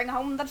 We're gonna bring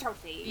home the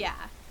trophy. Yeah.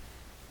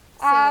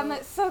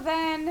 So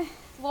then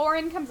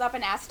Lauren comes up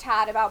and asks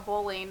Todd about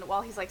bowling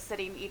while he's, like,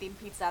 sitting eating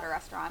pizza at a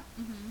restaurant.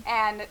 Mm-hmm.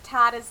 And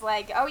Todd is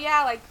like, oh,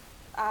 yeah, like,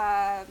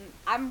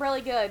 I'm really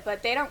good,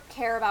 but they don't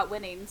care about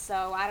winning,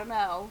 so I don't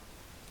know.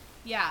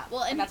 Yeah,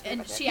 well, and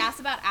much she it.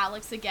 asks about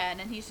Alex again,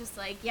 and he's just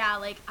like, yeah,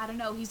 like, I don't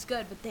know, he's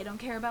good, but they don't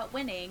care about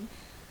winning.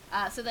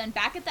 So then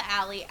back at the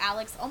alley,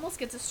 Alex almost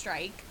gets a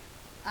strike.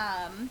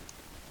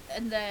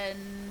 And then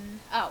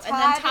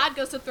Todd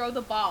goes to throw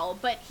the ball,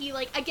 but he,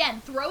 like, again,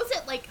 throws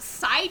it, like,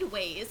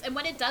 sideways, and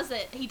when he does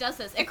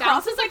this. It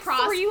bounces like,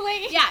 across 3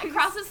 lanes. Yeah, it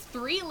crosses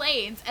 3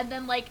 lanes, and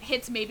then, like,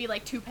 hits maybe,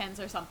 like, 2 pins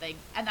or something,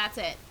 and that's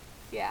it.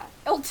 Yeah.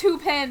 Oh, 2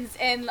 pins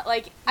in,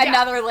 like,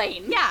 another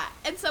lane. Yeah,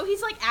 and so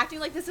he's, like, acting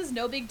like this is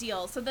no big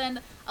deal. So then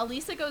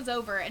Elisa goes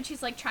over, and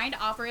she's, like, trying to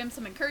offer him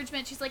some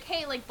encouragement. She's like,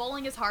 hey, like,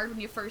 bowling is hard when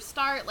you first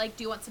start. Like,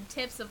 do you want some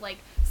tips of, like,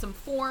 some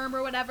form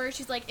or whatever?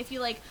 She's like, if you,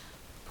 like,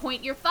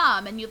 point your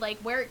thumb and you, like,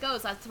 where it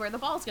goes, that's where the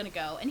ball's gonna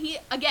go. And he,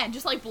 again,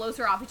 just, like, blows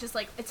her off. He's just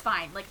like, it's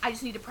fine. Like, I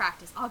just need to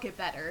practice. I'll get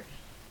better.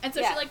 And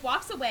so she, like,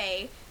 walks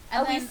away.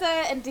 And Elisa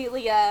and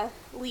Delia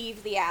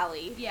leave the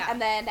alley. Yeah. And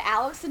then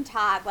Alex and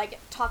Todd, like,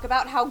 talk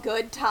about how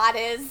good Todd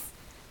is.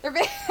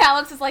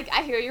 Alex is like,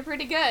 I hear you're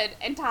pretty good.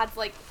 And Todd's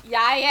like,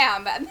 yeah, I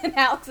am. And then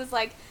Alex is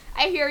like,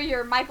 I hear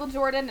you're Michael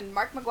Jordan and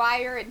Mark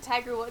McGuire and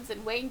Tiger Woods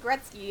and Wayne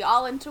Gretzky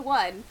all into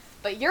one.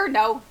 But you're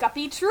no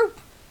Guppy Troop.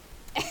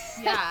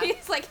 Yeah.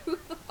 He's like, who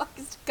the fuck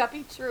is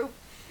Guppy Troop?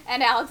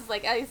 And Alex is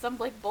like, oh, he's some,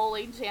 like,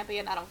 bowling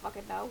champion. I don't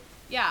fucking know.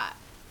 Yeah.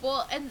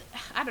 Well, and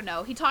I don't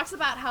know. He talks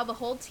about how the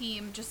whole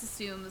team just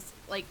assumes,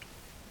 like,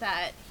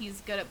 that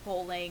he's good at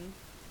bowling.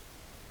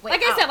 Wait,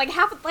 like I said, like,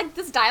 half, like,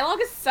 this dialogue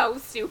is so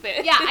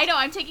stupid. Yeah, I know.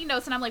 I'm taking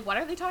notes, and I'm like, what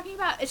are they talking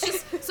about? It's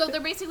just, so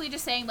they're basically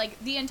just saying, like,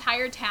 the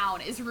entire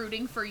town is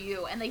rooting for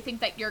you, and they think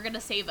that you're going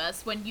to save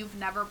us when you've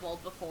never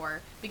bowled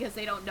before, because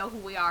they don't know who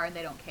we are and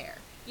they don't care.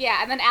 Yeah,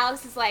 and then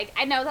Alex is like,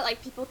 I know that,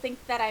 like, people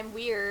think that I'm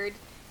weird,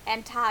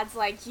 and Todd's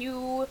like,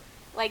 you,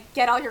 like,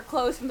 get all your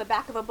clothes from the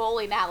back of a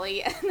bowling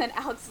alley, and then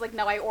Alex is like,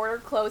 no, I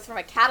ordered clothes from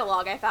a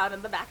catalog I found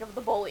in the back of the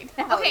bowling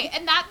alley. Okay,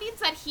 and that means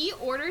that he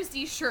orders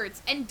these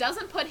shirts and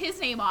doesn't put his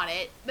name on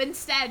it, but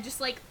instead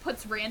just, like,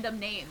 puts random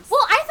names.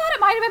 Well, I thought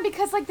it might have been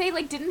because, like, they,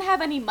 like, didn't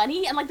have any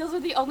money, and, like, those were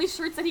the only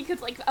shirts that he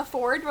could, like,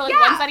 afford, were, like,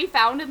 Yeah. ones that he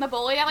found in the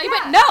bowling alley, Yeah.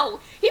 but no!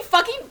 He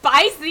fucking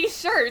buys these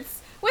shirts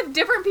with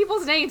different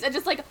people's names and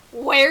just, like,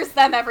 wears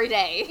them every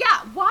day.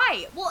 Yeah,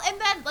 why? Well,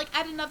 and then, like,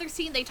 at another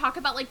scene, they talk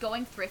about, like,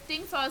 going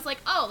thrifting, so I was like,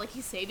 oh, like,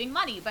 he's saving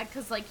money,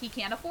 because, like, he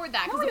can't afford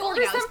that, No, because he the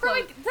bowling orders alley's them for,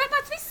 closed. like, that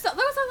must be so, those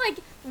are, like,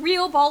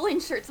 real bowling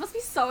shirts. Must be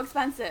so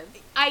expensive.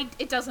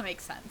 It doesn't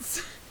make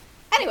sense.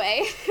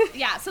 Anyway.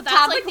 Yeah, so that's,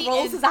 Todd, like, like, the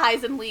rolls end. his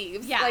eyes and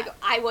leaves. Yeah. Like,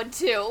 I would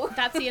too.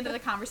 That's the end of the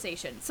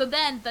conversation. So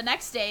then, the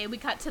next day, we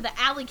cut to the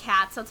alley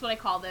cats, that's what I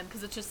call them,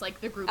 because it's just,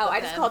 like, the group Oh, of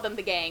I just them. called them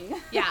the gang.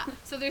 Yeah,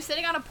 so they're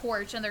sitting on a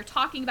porch, and they're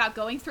talking about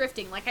going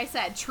thrifting, like I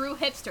said, true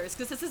hipsters,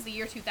 because this is the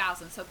year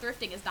 2000, so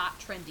thrifting is not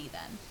trendy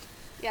then.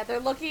 Yeah, they're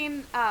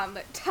looking,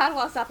 Todd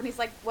walks up and he's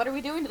like, what are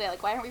we doing today?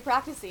 Like, why aren't we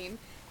practicing?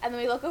 And then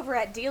we look over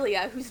at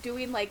Delia, who's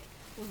doing, like,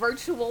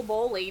 virtual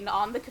bowling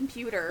on the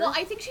computer. Well,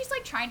 I think she's,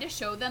 like, trying to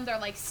show them their,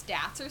 like,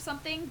 stats or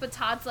something, but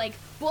Todd's like,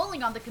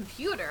 bowling on the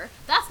computer?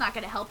 That's not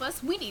gonna help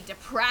us. We need to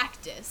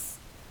practice.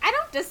 I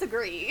don't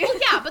disagree. Well,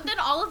 yeah, but then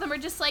all of them are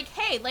just like,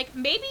 hey, like,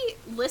 maybe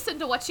listen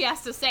to what she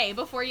has to say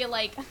before you,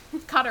 like,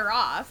 cut her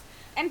off.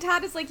 And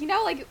Todd is like, you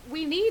know, like,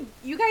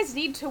 you guys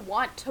need to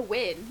want to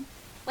win.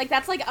 Like,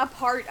 that's, like, a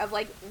part of,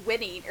 like,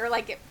 winning, or,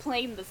 like,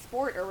 playing the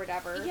sport or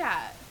whatever.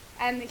 Yeah.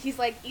 And he's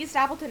like, East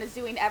Appleton is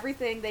doing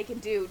everything they can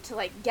do to,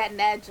 like, get an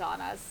edge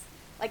on us.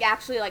 Like,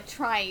 actually, like,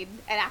 trying,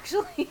 and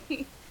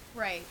actually...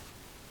 Right.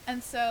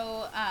 And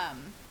so,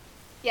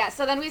 Yeah,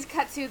 so then we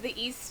cut to the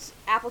East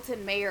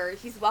Appleton mayor.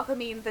 He's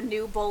welcoming the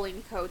new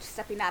bowling coach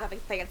stepping out of a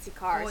fancy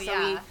car. Oh, so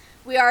yeah.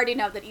 we already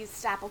know that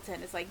East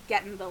Appleton is, like,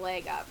 getting the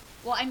leg up.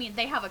 well, I mean,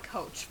 they have a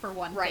coach, for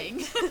one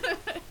Right. thing.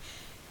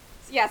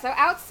 Yeah, so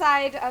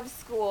outside of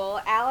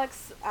school,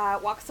 Alex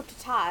walks up to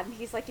Todd, and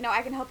he's like,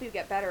 I can help you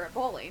get better at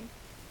bowling.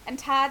 And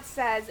Todd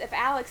says if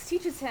Alex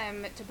teaches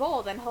him to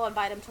bowl, then he'll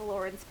invite him to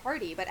Lauren's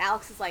party. But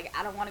Alex is like,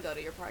 I don't want to go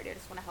to your party, I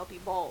just want to help you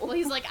bowl. Well,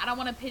 he's like, I don't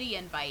want a pity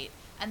invite.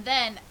 And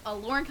then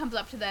Lauren comes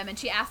up to them, and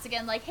she asks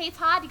again, like, hey,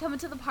 Todd, you coming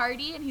to the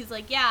party? And he's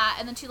like, yeah.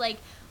 And then she, like,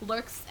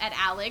 looks at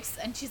Alex,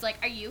 and she's like,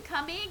 are you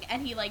coming?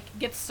 And he, like,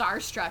 gets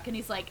starstruck, and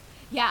he's like,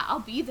 yeah, I'll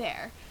be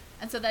there.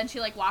 And so then she,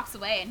 like, walks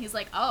away, and he's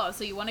like, oh,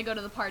 so you want to go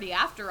to the party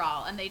after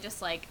all? And they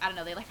just, like, I don't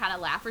know, they, like, kind of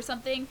laugh or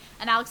something.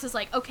 And Alex is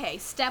like, okay,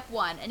 step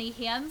one. And he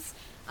hands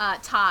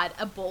Todd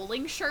a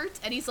bowling shirt,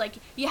 and he's like,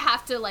 you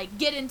have to, like,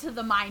 get into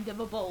the mind of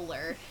a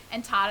bowler.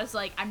 And Todd is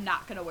like, I'm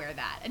not going to wear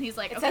that. And he's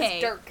like, it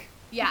okay. says Dirk.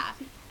 Yeah.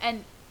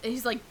 And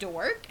he's like,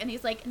 dork? And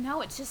he's like, no,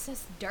 it just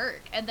says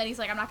Dirk. And then he's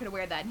like, I'm not going to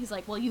wear that. And he's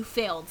like, well, you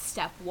failed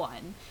step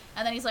one.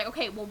 And then he's like,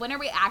 okay, well, when are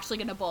we actually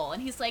going to bowl?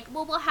 And he's like,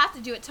 well, we'll have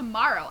to do it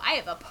tomorrow. I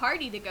have a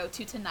party to go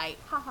to tonight.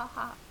 Ha ha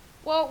ha.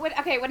 Well,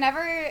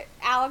 whenever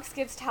Alex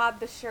gives Todd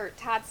the shirt,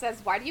 Todd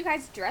says, why do you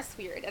guys dress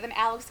weird? And then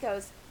Alex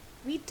goes,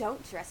 we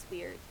don't dress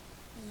weird.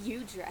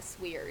 You dress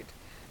weird.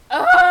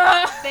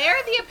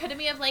 They're the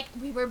epitome of, like,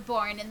 we were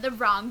born in the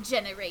wrong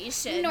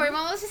generation.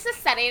 Normal is just a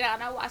setting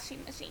on a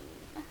washing machine.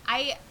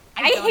 I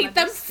I hate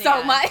them so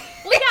understand. much.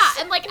 Well,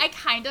 yeah, and, like, I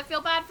kind of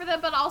feel bad for them,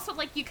 but also,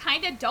 like, you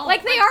kind of don't.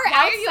 Like, they are why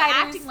outsiders. are you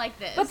acting like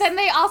this? But then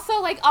they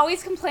also, like,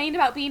 always complain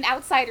about being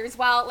outsiders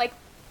while,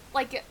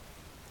 like,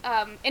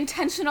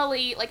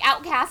 intentionally, like,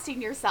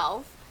 outcasting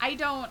yourself. I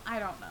don't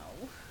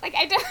know. Like,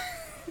 I don't...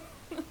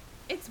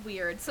 It's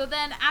weird. So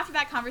then, after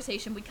that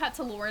conversation, we cut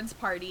to Lauren's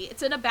party.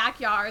 It's in a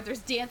backyard. There's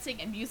dancing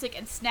and music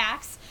and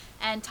snacks.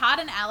 And Todd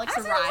and Alex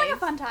Honestly, arrive. it was like a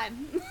fun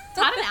time.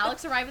 Todd and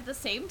Alex arrive at the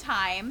same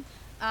time.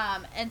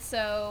 And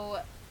so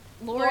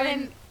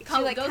Lauren she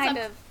goes kind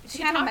up. of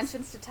talks-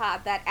 mentions to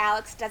Todd that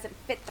Alex doesn't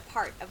fit the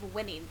part of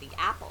winning the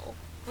apple.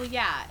 Well,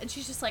 yeah. And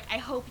she's just like, I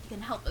hope you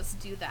can help us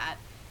do that.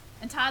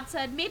 And Todd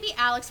said, maybe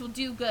Alex will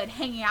do good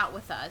hanging out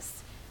with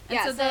us. And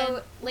Yeah, so then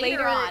so later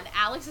later- on,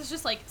 Alex is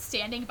just, like,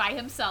 standing by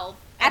himself.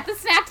 At the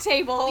snack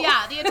table.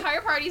 Yeah, the entire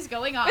party's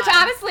going on. Which,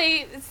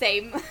 honestly,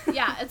 same.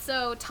 Yeah, and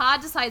so Todd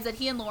decides that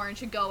he and Lauren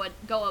should go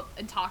up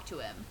and talk to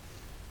him.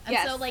 And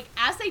Yes. so, like,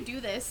 as they do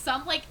this,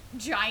 some, like,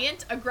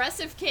 giant,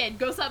 aggressive kid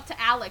goes up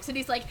to Alex, and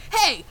he's like,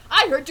 hey,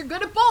 I heard you're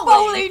good at bowling.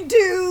 Bowling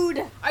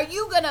dude! Are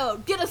you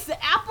gonna get us the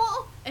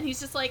apple? And he's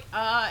just like,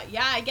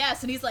 yeah, I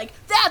guess. And he's like,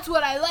 that's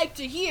what I like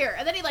to hear.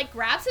 And then he, like,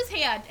 grabs his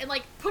hand and,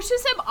 like,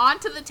 pushes him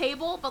onto the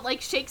table, but, like,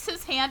 shakes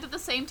his hand at the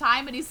same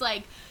time, and he's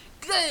like,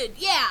 good,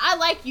 yeah, I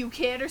like you,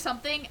 kid, or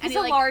something. And He's he,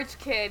 a like, large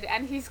kid,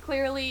 and he's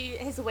clearly,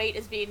 his weight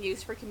is being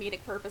used for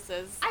comedic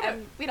purposes.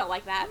 And we don't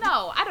like that.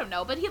 No, I don't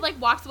know. But he, like,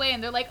 walks away,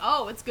 and they're like,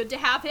 oh, it's good to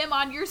have him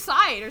on your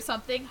side, or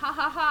something. Ha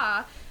ha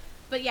ha.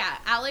 But yeah,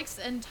 Alex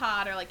and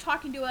Todd are, like,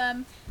 talking to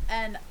him,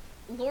 and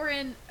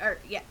Lauren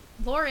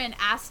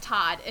asks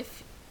Todd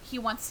if he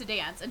wants to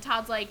dance, and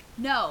Todd's like,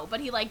 no, but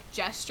he, like,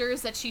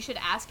 gestures that she should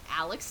ask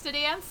Alex to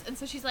dance, and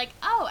so she's like,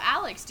 oh,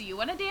 Alex, do you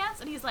want to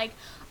dance? And he's like,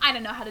 I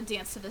don't know how to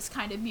dance to this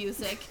kind of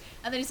music.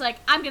 And then he's like,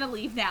 I'm gonna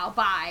leave now,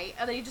 bye.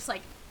 And then he just,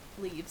 like,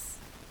 leaves.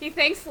 He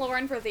thanks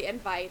Lauren for the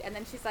invite, and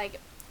then she's like,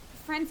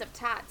 friends of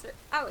Todd's are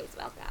always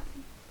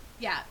welcome.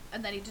 Yeah,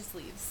 and then he just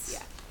leaves.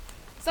 Yeah.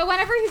 So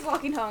whenever he's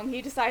walking home,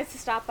 he decides to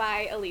stop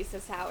by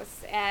Elisa's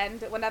house,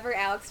 and whenever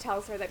Alex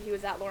tells her that he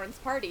was at Lauren's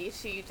party,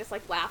 she just,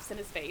 like, laughs in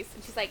his face,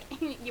 and she's like,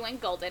 you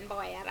and Golden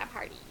Boy at a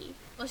party.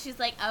 Well, she's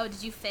like, oh,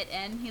 did you fit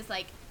in? He's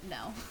like,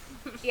 no.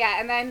 Yeah,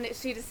 and then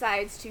she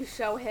decides to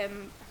show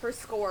him her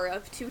score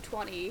of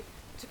 220,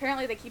 which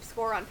apparently they keep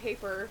score on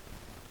paper.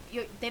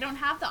 They don't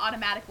have the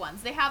automatic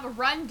ones. They have a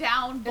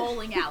run-down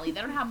bowling alley.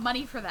 They don't have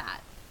money for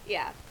that.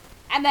 Yeah.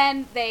 And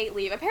then they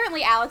leave.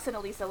 Apparently Alex and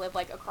Elisa live,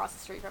 like, across the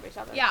street from each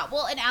other. Yeah,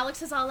 well, and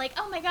Alex is all like,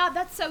 oh my god,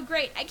 that's so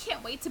great. I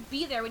can't wait to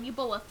be there when you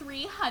bowl a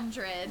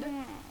 300.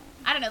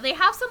 I don't know. They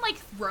have some, like,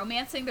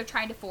 romancing they're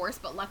trying to force,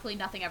 but luckily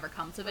nothing ever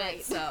comes of it,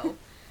 Right. so.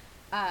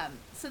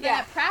 So then Yeah.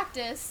 at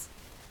practice,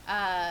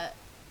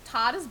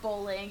 Todd is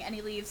bowling, and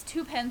he leaves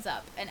 2 pins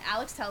up, and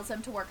Alex tells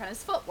him to work on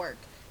his footwork.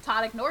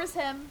 Todd ignores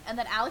him, and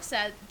then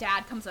Alex's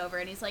dad comes over,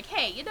 and he's like,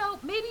 hey,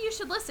 maybe you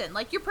should listen.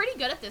 Like, you're pretty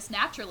good at this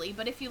naturally,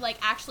 but if you, like,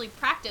 actually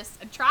practiced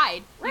and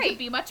tried, you Right. could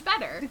be much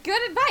better.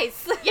 Good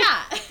advice.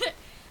 Yeah.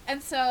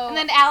 And so... And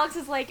then Alex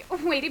is like,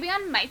 way to be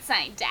on my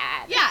side,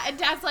 Dad. Yeah, and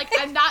Dad's like,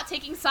 I'm not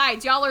taking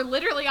sides. Y'all are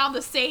literally on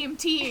the same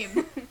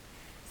team.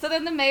 So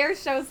then the mayor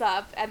shows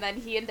up, and then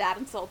he and Dad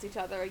insult each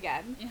other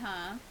again.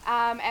 Uh-huh.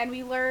 And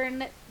we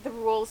learn the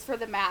rules for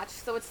the match.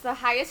 So it's the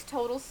highest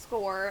total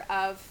score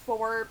of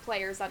 4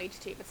 players on each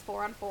team. It's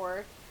 4 on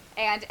 4.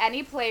 and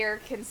any player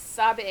can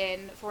sub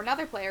in for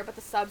another player, but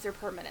the subs are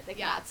permanent. They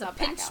Yeah, cannot it's a sub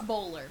back pinch out.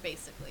 bowler,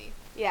 basically.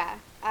 Yeah.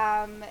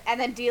 And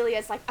then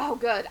Delia's like, oh,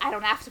 good, I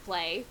don't have to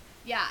play.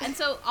 Yeah, and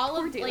so all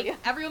Poor of, Delia.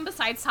 like, everyone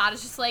besides Todd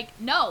is just like,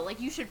 no,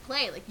 like, you should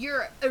play. Like,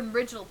 you're an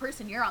original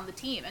person. You're on the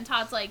team. And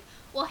Todd's like,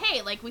 well,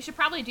 hey, like, we should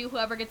probably do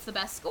whoever gets the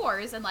best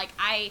scores. And, like,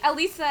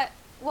 Elisa,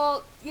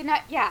 well,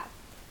 yeah.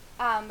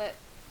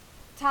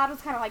 Todd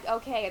was kind of like,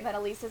 okay, and then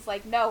Elisa's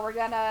like, no, we're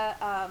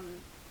gonna,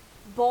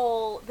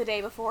 bowl the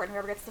day before, and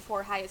whoever gets the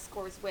 4 highest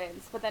scores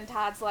wins. But then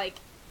Todd's like,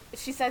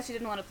 she says she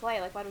didn't want to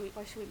play, like, why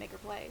should we make her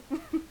play?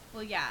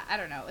 well, yeah, I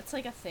don't know. It's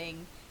like a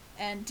thing.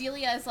 And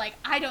Delia is like,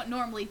 I don't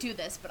normally do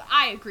this, but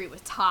I agree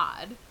with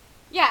Todd.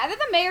 Yeah, and then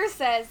the mayor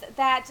says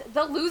that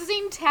the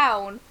losing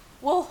town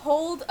will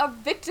hold a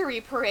victory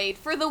parade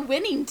for the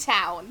winning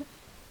town.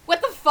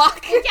 What the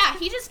fuck? Yeah,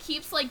 he just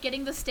keeps, like,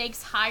 getting the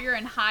stakes higher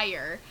and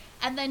higher.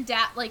 And then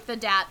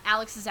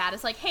Alex's dad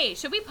is like, hey,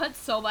 should we put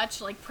so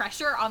much, like,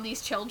 pressure on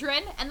these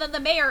children? And then the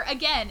mayor,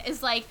 again,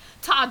 is like,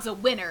 Todd's a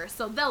winner,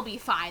 so they'll be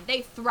fine.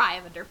 They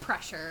thrive under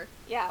pressure.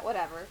 Yeah,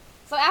 whatever.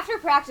 So after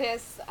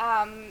practice,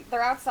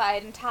 they're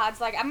outside, and Todd's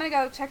like, I'm gonna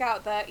go check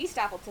out the East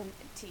Appleton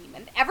team.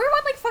 And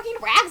everyone, like, fucking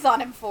rags on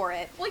him for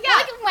it. Well, They're yeah.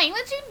 like, why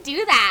would you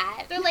do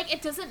that? They're like,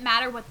 it doesn't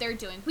matter what they're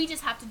doing. We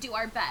just have to do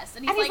our best.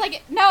 And he's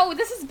like, no,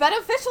 this is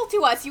beneficial to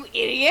us, you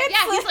idiots.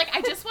 yeah, he's like,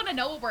 I just want to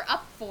know what we're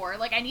up for.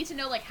 Like, I need to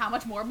know, like, how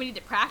much more we need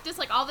to practice,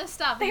 like, all this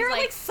stuff. And They're,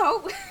 he's like,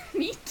 so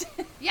mean.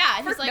 yeah,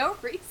 and For he's like, no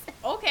reason.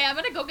 okay, I'm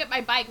gonna go get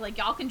my bike. Like,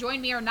 y'all can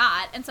join me or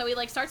not. And so he,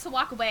 like, starts to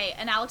walk away,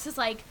 and Alex is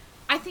like,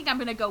 I think I'm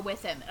gonna go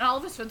with him. And all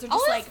of his friends are just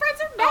All like, his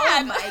friends are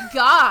oh mad. my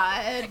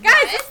god. Guys,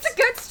 what? this is a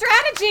good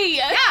strategy.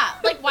 Yeah,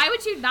 like, why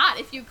would you not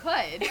if you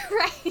could?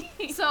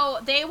 Right. So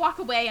they walk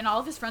away, and all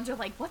of his friends are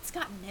like, what's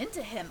gotten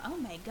into him? Oh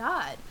my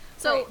god.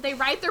 So Right. they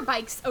ride their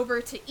bikes over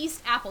to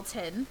East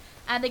Appleton,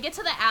 and they get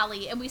to the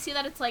alley, and we see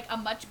that it's, like, a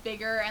much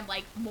bigger and,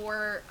 like,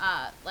 more,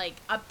 like,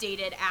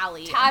 updated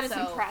alley. Todd And is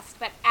so- impressed,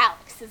 but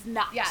Alex is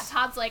not. Yeah,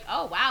 Todd's like,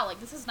 oh, wow, like,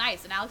 this is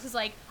nice. And Alex is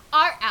like,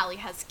 our alley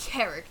has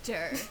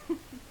character.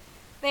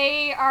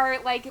 They are,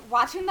 like,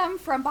 watching them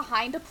from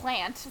behind a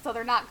plant, so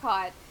they're not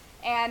caught.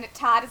 And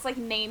Todd is, like,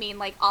 naming,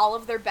 like, all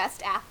of their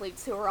best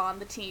athletes who are on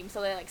the team.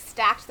 So they, like,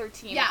 stacked their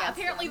team Yeah, against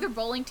apparently them. their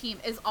bowling team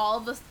is all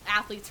the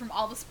athletes from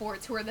all the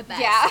sports who are the best.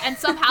 Yeah. And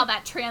somehow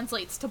that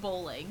translates to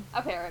bowling.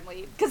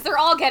 Apparently. Because they're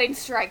all getting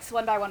strikes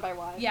one by one by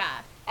one. Yeah.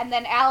 And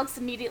then Alex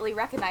immediately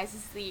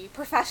recognizes the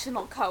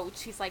professional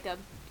coach. He's, like,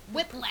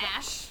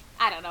 Whiplash.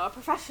 I don't know, a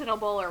professional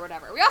bowler or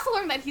whatever. We also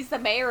learned that he's the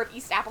mayor of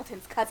East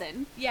Appleton's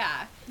cousin.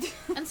 Yeah.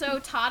 And so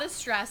Todd is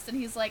stressed, and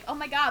he's like, oh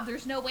my god,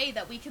 there's no way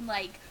that we can,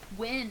 like,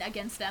 win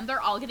against them.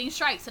 They're all getting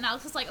strikes. And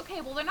Alex is like,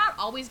 okay, well, they're not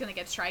always going to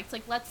get strikes.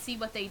 Like, let's see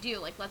what they do.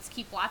 Like, let's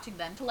keep watching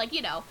them to, like,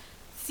 you know,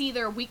 see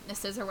their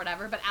weaknesses or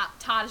whatever. But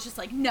Todd is just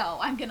like, no,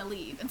 I'm going to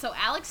leave. And so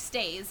Alex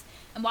stays.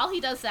 And while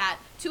he does that,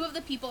 2 of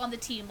the people on the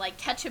team, like,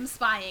 catch him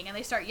spying, and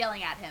they start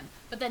yelling at him.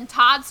 But then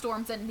Todd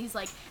storms in, and he's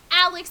like,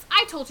 Alex,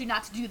 I told you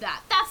not to do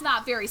that. That's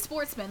not very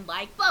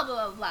sportsmanlike, blah,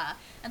 blah, blah, blah.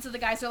 And so the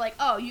guys are like,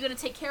 oh, you gonna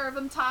take care of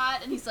him, Todd?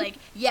 And he's like,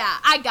 yeah,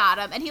 I got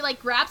him. And he,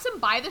 like, grabs him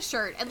by the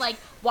shirt and, like,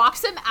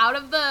 walks him out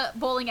of the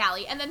bowling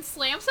alley and then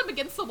slams him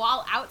against the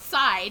wall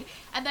outside.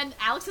 And then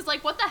Alex is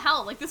like, what the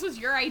hell? Like, this was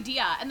your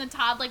idea. And then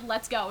Todd, like,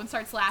 lets go and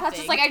starts laughing. Todd's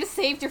just like, I just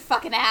saved your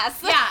fucking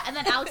ass. Yeah, and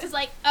then Alex is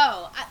like,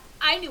 oh,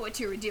 I knew what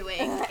you were doing.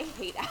 I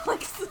hate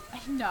Alex.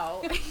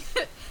 No.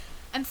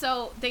 And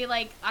so they,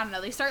 like, I don't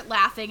know, they start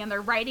laughing, and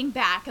they're writing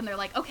back, and they're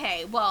like,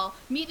 okay, well,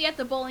 meet me at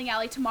the bowling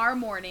alley tomorrow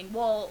morning.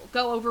 We'll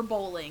go over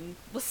bowling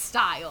with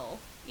style.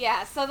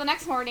 Yeah, so the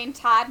next morning,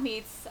 Todd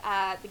meets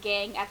the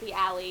gang at the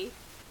alley.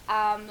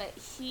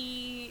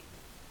 He...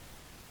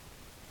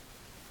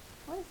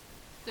 What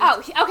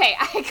is... Okay,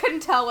 I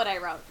couldn't tell what I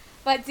wrote.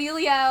 But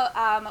Delia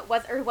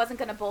wasn't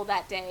going to bowl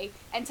that day,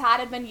 and Todd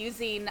had been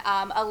using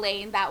a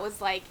lane that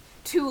was, like,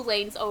 2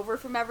 lanes over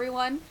from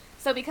everyone.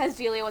 So because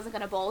Delia wasn't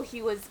going to bowl,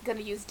 he was going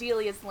to use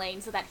Delia's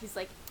lane so that he's,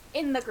 like,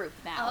 in the group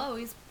now. Oh,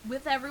 he's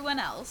with everyone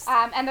else.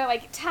 And they're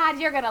like, Todd,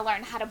 you're going to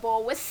learn how to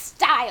bowl with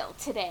style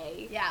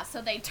today. Yeah,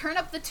 so they turn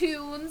up the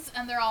tunes,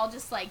 and they're all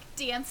just, like,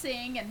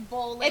 dancing and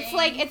bowling.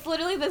 It's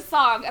literally this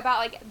song about,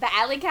 like, the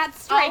alley cat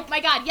strike. Oh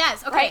my god,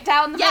 yes. Okay. Right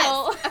down the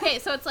middle. Okay,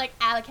 so it's like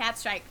alley cat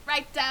strike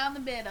right down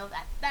the middle.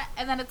 That,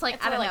 and then it's like,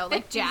 It's I don't like know,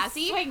 like 50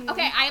 jazzy. swing.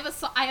 Okay, I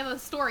have a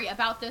story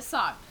about this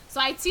song. So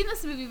I'd seen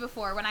this movie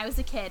before when I was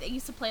a kid. It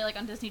used to play, like,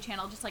 on Disney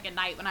Channel just, like, at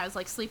night when I was,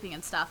 like, sleeping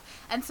and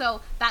stuff. And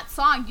so that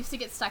song used to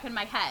get stuck in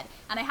my head.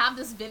 And I have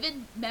this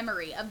vivid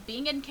memory of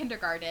being in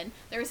kindergarten.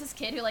 There was this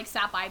kid who, like,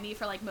 sat by me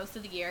for, like, most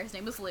of the year. His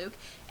name was Luke.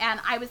 And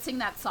I would sing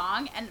that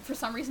song, and for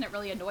some reason it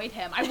really annoyed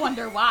him. I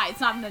wonder why.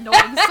 It's not an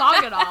annoying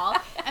song at all.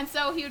 And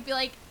so he would be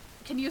like,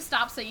 can you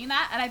stop singing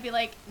that? And I'd be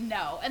like,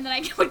 no. And then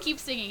I would keep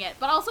singing it.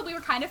 But also we were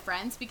kind of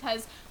friends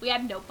because we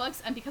had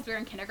notebooks, and because we were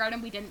in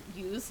kindergarten, we didn't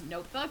use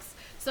notebooks.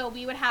 So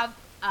we would have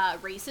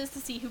races to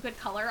see who could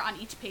color on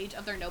each page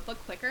of their notebook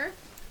quicker.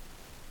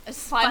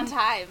 It's Fun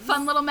times.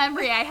 Fun little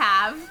memory I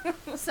have.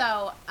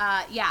 So,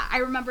 yeah, I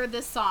remember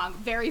this song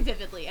very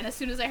vividly. And as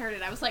soon as I heard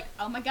it, I was like,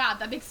 oh my god,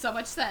 that makes so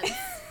much sense.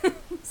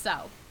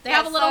 So they Yeah,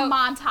 have a little so-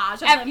 montage of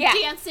them yeah.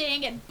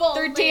 dancing and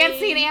bowling. They're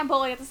dancing and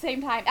bowling at the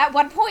same time. At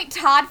one point,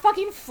 Todd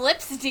fucking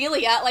flips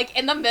Delia, like,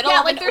 in the middle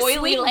of like an they're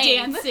oily swing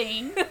lane.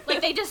 dancing.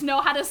 Like they just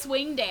know how to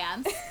swing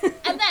dance.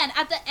 And then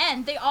at the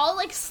end, they all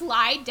like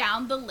slide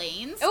down the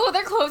lanes. Oh,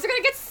 their clothes are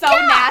gonna get so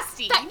Yeah,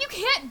 nasty. you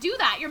can't do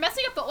that. You're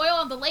messing up the oil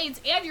on the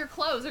lanes, and your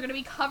clothes are gonna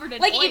be covered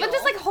in Like, oil. even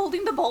just, like,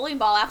 holding the bowling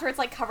ball after it's,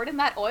 like, covered in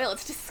that oil.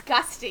 It's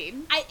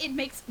disgusting. It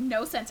makes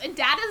no sense. And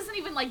Dad isn't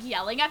even like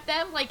yelling at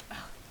them. Like, ugh,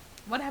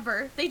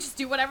 whatever. They just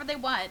do whatever they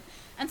want.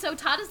 And so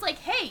Todd is like,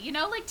 hey, you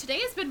know, like, today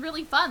has been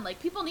really fun.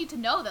 Like, people need to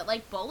know that,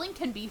 like, bowling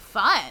can be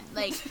fun.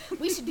 Like,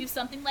 we should do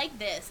something like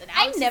this. And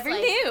Alex I never is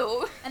like,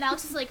 knew. And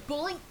Alex is like,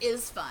 bowling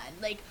is fun.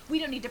 Like, we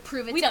don't need to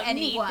prove it We to don't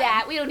anyone. need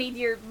that. We don't need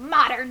your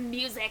modern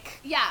music.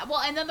 Yeah, well,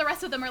 and then the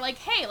rest of them are like,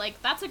 hey,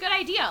 like, that's a good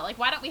idea. Like,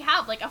 why don't we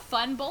have, like, a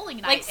fun bowling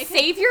night? Like, It could-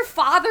 save your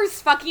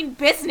father's fucking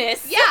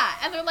business. Yeah,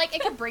 and they're like,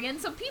 it could bring in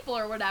some people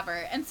or whatever.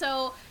 And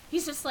so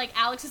he's just like,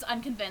 Alex is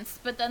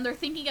unconvinced, but then they're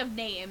thinking of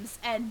names,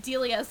 and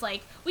Delia's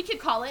like, we could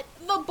call it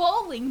the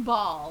bowling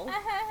ball.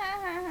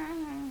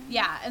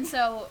 Yeah, and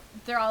so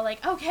they're all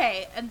like,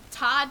 okay, and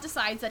Todd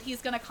decides that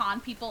he's gonna con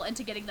people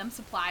into getting them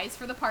supplies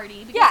for the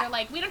party, because Yeah. they're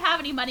like, we don't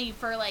have any money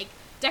for, like,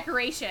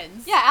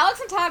 decorations. Yeah, Alex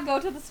and Todd go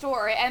to the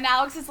store, and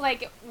Alex is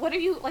like, what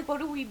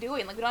are we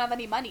doing? Like, we don't have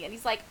any money. And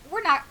he's like,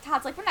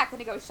 Todd's like, we're not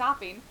gonna go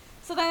shopping.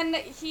 So then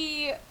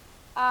he,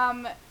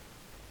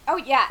 oh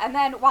yeah, and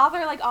then while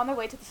they're, like, on their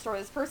way to the store,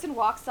 this person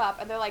walks up,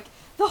 and they're like,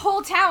 the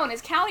whole town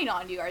is counting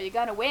on you. Are you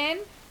gonna win?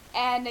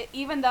 And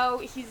even though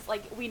he's,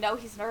 like, we know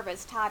he's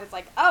nervous, Todd is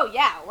like, oh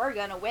yeah, we're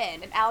gonna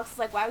win. And Alex is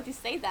like, why would you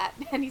say that?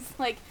 And he's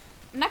like,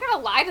 I'm not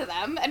gonna lie to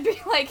them and be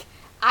like,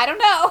 I don't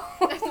know.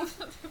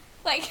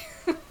 Like,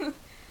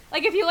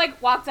 like, if you,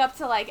 like, walked up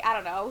to, like, I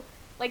don't know,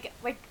 I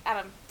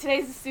don't know,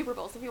 today's the Super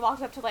Bowl, so if you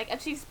walked up to, like, a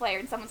Chiefs player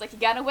and someone's like, you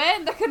gonna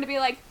win? They're gonna be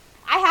like,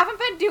 I haven't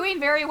been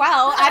doing very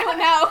well. I don't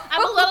know.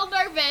 I'm a little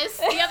nervous.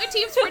 The other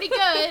team's pretty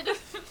good.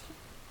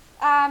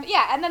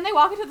 Yeah, and then they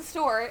walk into the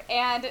store,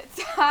 and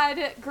Todd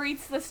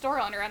greets the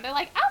store owner, and they're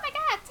like, oh my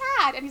god,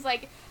 Todd! And he's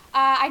like,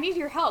 I need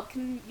your help.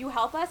 Can you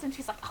help us? And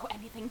she's like, oh,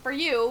 anything for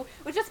you.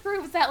 Which just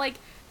proves that, like,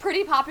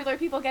 pretty popular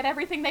people get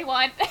everything they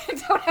want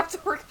and don't have to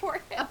work for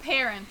it.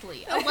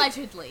 Apparently.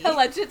 Allegedly.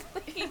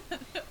 Allegedly.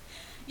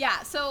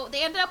 Yeah, so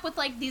they ended up with,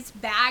 like, these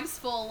bags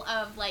full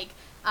of, like,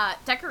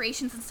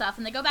 decorations and stuff,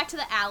 and they go back to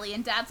the alley,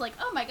 and Dad's like,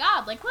 oh my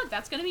god, like, look,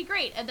 that's gonna be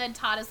great. And then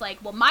Todd is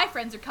like, well, my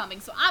friends are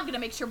coming, so I'm gonna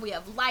make sure we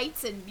have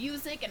lights and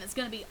music, and it's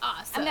gonna be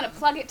awesome. I'm gonna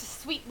plug it to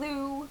Sweet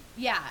Lou.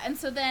 Yeah, and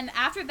so then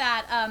after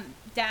that,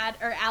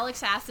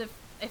 Alex asks if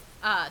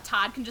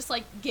Todd can just,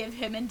 like, give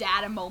him and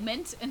Dad a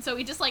moment, and so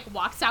he just, like,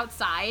 walks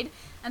outside,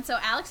 and so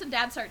Alex and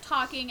Dad start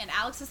talking, and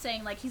Alex is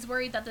saying, like, he's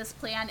worried that this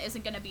plan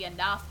isn't gonna be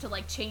enough to,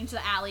 like, change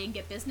the alley and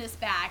get business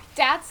back.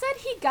 Dad said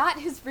he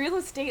got his real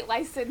estate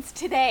license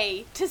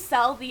today to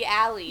sell the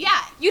alley.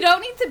 Yeah. You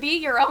don't need to be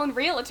your own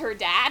realtor,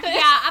 Dad.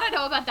 Yeah, I don't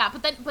know about that,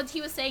 but he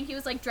was saying he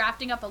was, like,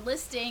 drafting up a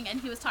listing, and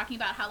he was talking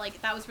about how,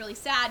 like, that was really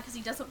sad because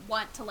he doesn't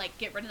want to, like,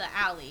 get rid of the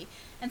alley.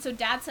 And so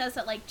Dad says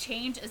that, like,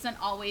 change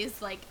isn't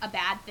always, like, a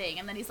bad thing.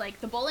 And then he's like,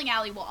 the bowling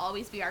alley will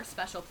always be our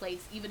special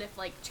place, even if,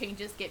 like,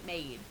 changes get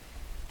made.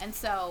 And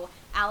so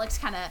Alex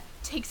kind of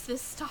takes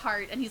this to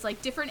heart, and he's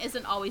like, different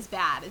isn't always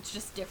bad, it's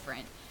just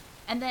different.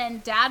 And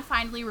then Dad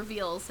finally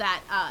reveals that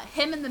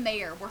him and the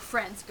mayor were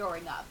friends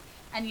growing up.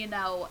 And, you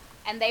know...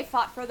 And they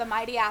fought for the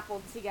mighty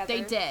apple together.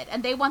 They did.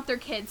 And they want their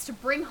kids to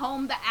bring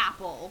home the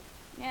apple.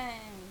 Yay.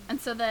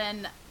 And so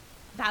then...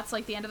 That's,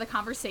 like, the end of the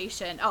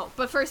conversation. Oh,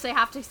 but first they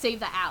have to save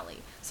the alley.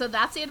 So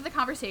that's the end of the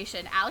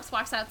conversation. Alex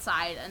walks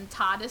outside, and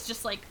Todd is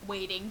just, like,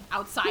 waiting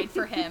outside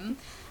for him.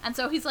 And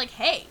so he's like,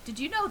 hey, did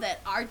you know that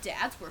our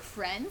dads were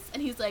friends?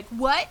 And he's like,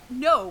 what?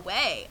 No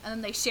way. And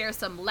then they share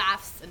some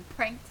laughs and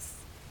pranks.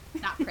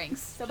 Not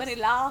pranks. So many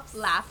laughs.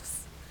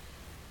 Laughs.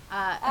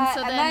 And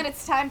And then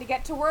it's time to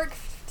get to work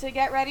to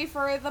get ready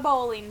for the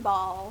bowling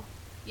ball.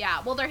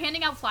 Yeah, well, they're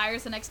handing out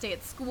flyers the next day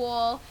at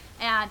school,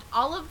 and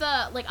all of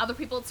the, like, other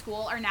people at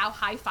school are now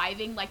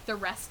high-fiving, like, the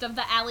rest of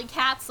the alley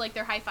cats. Like,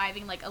 they're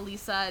high-fiving, like,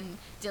 Elisa and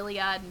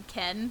Delia and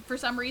Ken for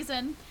some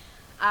reason.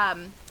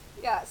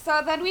 Yeah,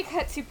 so then we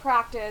cut to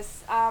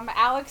practice.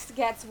 Alex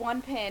gets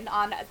one pin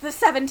on the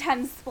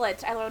 7-10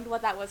 split. I learned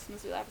what that was from the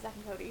Zoo Life of Zack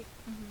and Cody.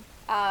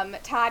 Mm-hmm.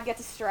 Todd gets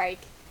a strike.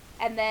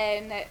 And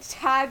then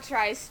Todd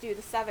tries to do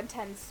the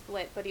 7-10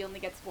 split, but he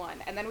only gets one.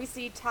 And then we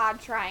see Todd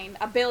trying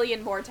a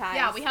billion more times.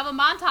 Yeah, we have a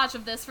montage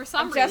of this for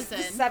some just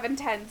reason. the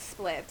 7-10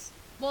 split.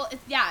 Well,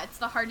 it's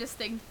the hardest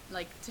thing,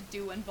 like, to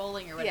do in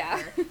bowling or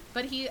whatever. Yeah.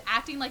 But he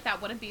acting like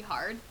that wouldn't be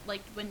hard,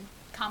 like, when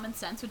common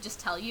sense would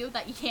just tell you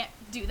that you can't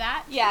do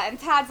that. Yeah, and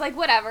Todd's like,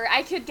 whatever,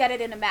 I could get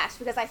it in a match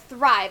because I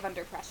thrive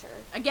under pressure.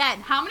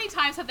 Again, how many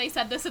times have they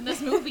said this in this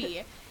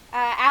movie?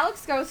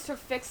 Alex goes to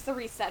fix the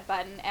reset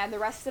button, and the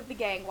rest of the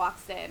gang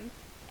walks in.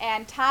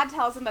 And Todd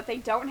tells them that they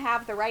don't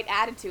have the right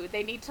attitude.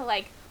 They need to,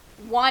 like,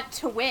 want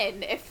to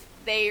win if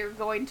they're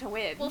going to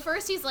win. Well,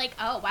 first he's like,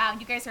 oh, wow,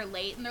 you guys are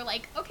late. And they're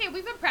like, okay,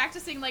 we've been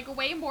practicing, like,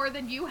 way more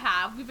than you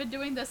have. We've been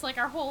doing this, like,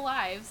 our whole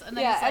lives. And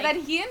then yeah, he's like, and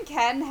then he and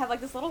Ken have,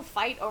 like, this little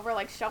fight over,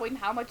 like, showing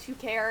how much you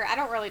care. I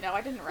don't really know.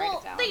 I didn't write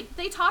it down.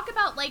 They talk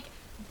about, like,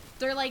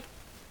 they're like,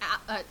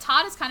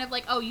 Todd is kind of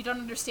like, oh, you don't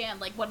understand,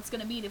 like, what it's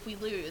gonna mean if we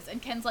lose.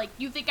 And Ken's like,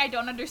 you think I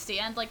don't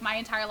understand? Like, my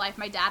entire life,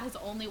 my dad has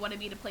only wanted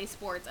me to play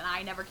sports, and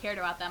I never cared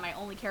about them. I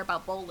only care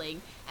about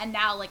bowling. And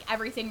now, like,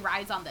 everything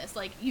rides on this.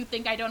 Like, you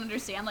think I don't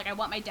understand? Like, I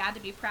want my dad to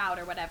be proud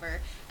or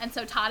whatever. And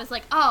so Todd is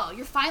like, oh,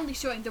 you're finally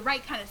showing the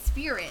right kind of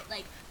spirit.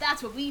 Like,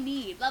 that's what we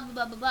need. Blah, blah,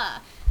 blah, blah, blah.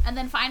 And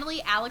then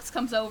finally, Alex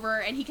comes over,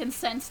 and he can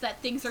sense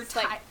that things are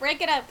tight. Like,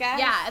 break it up, guys.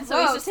 Yeah, and so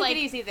Whoa, he's just take like, it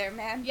easy there,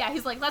 man. yeah,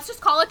 he's like, let's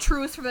just call a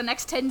truce for the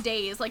next 10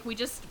 days. Like, we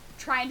just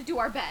trying to do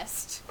our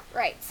best.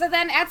 Right. So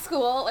then at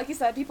school, like you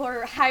said, people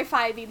are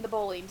high-fiving the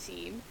bowling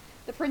team.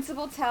 The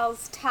principal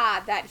tells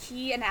Todd that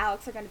he and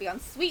Alex are going to be on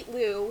Sweet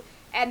Lou,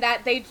 and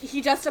that he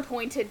just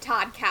appointed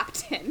Todd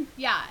captain.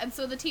 Yeah, and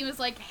so the team is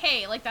like,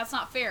 hey, like, that's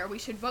not fair. We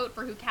should vote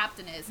for who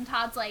captain is. And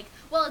Todd's like,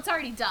 well, it's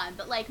already done,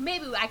 but, like,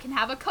 maybe I can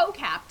have a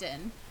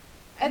co-captain.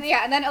 And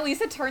yeah, and then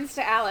Elisa turns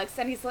to Alex,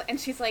 and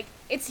she's like,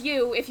 it's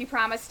you if you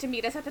promise to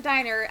meet us at the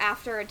diner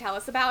after and tell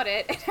us about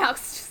it. And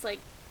Alex is just like,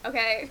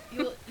 okay.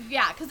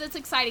 Yeah, because it's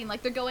exciting.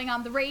 Like, they're going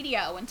on the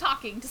radio and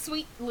talking to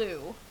Sweet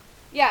Lou.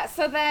 Yeah,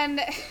 so then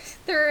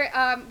they're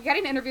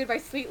getting interviewed by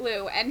Sweet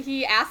Lou, and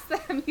he asks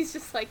them, he's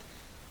just like,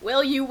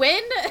 will you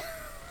win?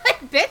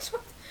 Like, bitch,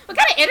 what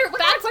kind of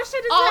question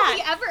is all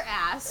that? he ever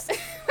asks.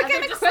 What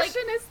kind of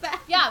question is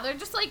that? Yeah, they're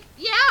just like,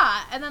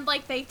 yeah. And then,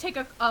 like, they take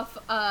a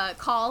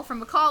call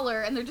from a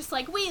caller, and they're just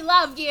like, we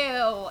love you.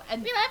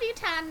 And We love you,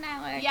 Todd and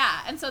Alex. yeah,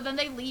 and so then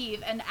they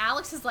leave, and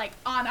Alex is, like,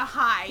 on a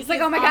high. He's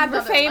like, oh my god,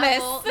 we're famous.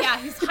 Level. Yeah,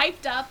 he's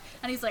hyped up,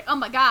 and he's like, oh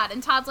my god.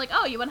 And Todd's like,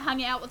 oh, you want to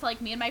hang out with, like,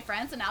 me and my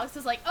friends? And Alex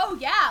is like, oh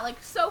yeah,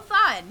 like, so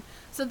fun.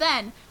 So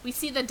then we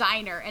see the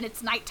diner, and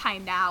it's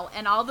nighttime now,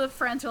 and all the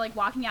friends are, like,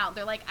 walking out.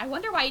 They're like, I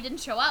wonder why he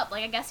didn't show up.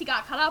 Like, I guess he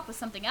got caught up with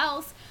something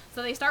else.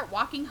 So they start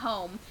walking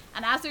home,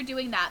 and as they're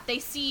doing that, they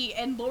see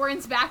in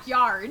Lauren's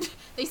backyard,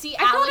 they see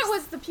Alex. I thought it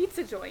was the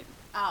pizza joint.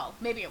 Oh,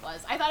 maybe it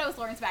was. I thought it was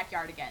Lauren's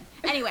backyard again.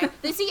 Anyway,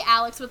 they see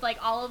Alex with,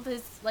 like, all of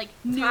his, like,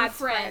 new Todd's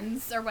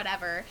friends or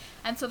whatever.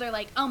 And so they're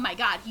like, oh my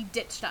god, he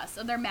ditched us.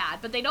 And they're mad.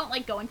 But they don't,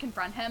 like, go and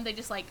confront him. They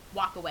just, like,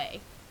 walk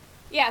away.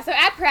 Yeah, so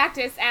at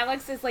practice,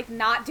 Alex is, like,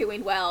 not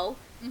doing well.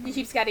 Mm-hmm. He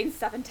keeps getting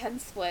 7-10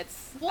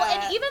 splits. Well,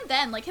 and even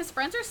then, like, his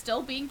friends are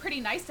still being pretty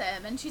nice to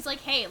him. And she's like,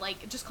 hey,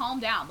 like, just calm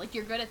down. Like,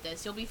 you're good at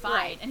this. You'll be fine.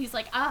 Right. And he's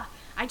like, I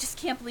just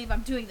can't believe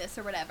I'm doing this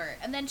or whatever.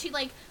 And then she,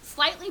 like,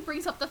 slightly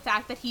brings up the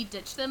fact that he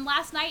ditched them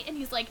last night. And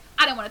he's like,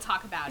 I don't want to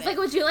talk about it. Like,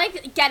 would you,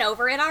 like, get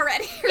over it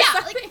already? Yeah,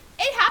 something? like,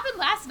 it happened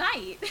last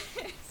night.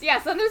 Yeah,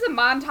 so then there's a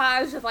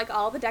montage of, like,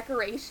 all the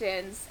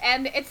decorations,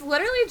 and it's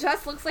literally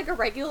just looks like a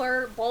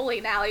regular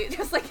bowling alley,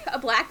 just like a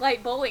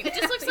blacklight bowling It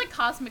just looks like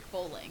cosmic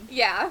bowling.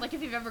 Yeah. Like,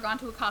 if you've ever gone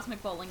to a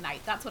cosmic bowling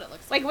night, that's what it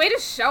looks like. Like, way to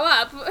show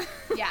up.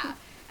 Yeah.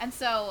 And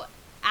so,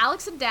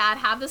 Alex and Dad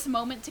have this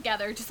moment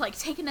together, just, like,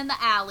 taken in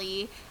the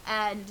alley,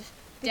 and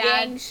The Dad...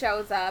 gang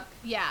shows up.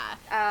 Yeah.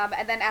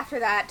 And then after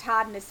that,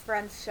 Todd and his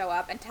friends show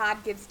up, and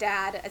Todd gives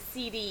Dad a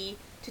CD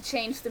to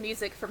change the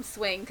music from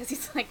swing, because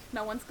he's like,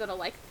 no one's gonna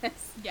like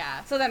this.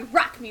 Yeah. So then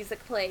rock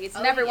music plays,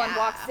 and Oh, everyone yeah.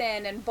 walks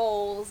in and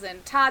bowls,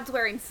 and Todd's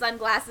wearing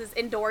sunglasses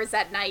indoors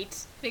at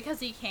night.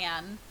 Because he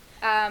can.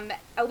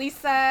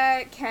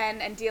 Elisa, Ken,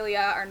 and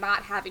Delia are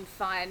not having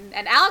fun,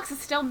 and Alex is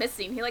still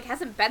missing. He, like,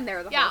 hasn't been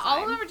there the Yeah, whole time.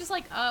 all of them are just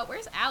like,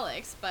 where's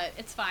Alex? But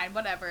it's fine,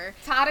 whatever.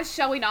 Todd is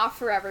showing off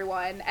for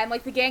everyone, and,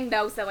 like, the gang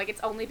knows that, like,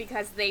 it's only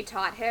because they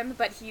taught him,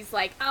 but he's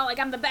like, oh, like,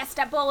 I'm the best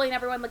at bowling,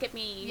 everyone look at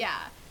me. Yeah.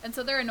 And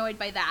so they're annoyed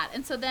by that.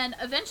 And so then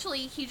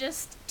eventually he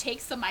just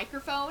takes the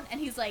microphone and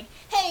he's like,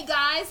 hey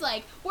guys,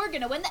 like, we're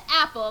gonna win the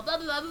apple, blah,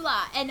 blah, blah, blah,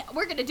 blah. And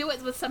we're gonna do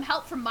it with some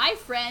help from my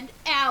friend,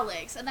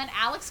 Alex. And then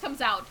Alex comes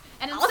out.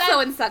 And instead, Also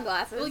in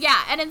sunglasses. well,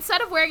 yeah, and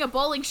instead of wearing a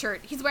bowling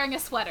shirt, he's wearing a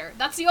sweater.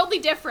 That's the only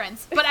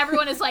difference. But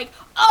everyone is like,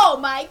 oh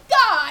my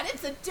god,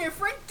 it's a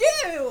different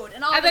dude.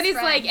 And all And of then his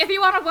he's friends, like, if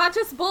you want to watch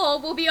us bowl,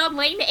 we'll be on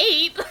lane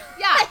 8.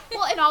 yeah,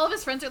 well, and all of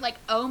his friends are like,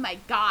 oh my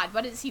god,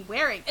 what is he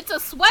wearing? It's a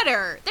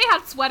sweater. They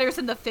had sweaters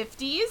in the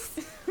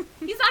 50s.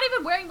 He's not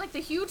even wearing, like, the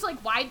huge,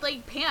 like, wide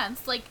leg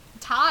pants like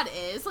Todd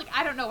is. Like,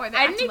 I don't know why they're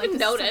I acting didn't even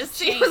like this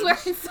notice. is He was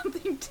wearing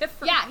something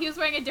different. Yeah, he was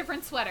wearing a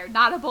different sweater,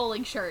 not a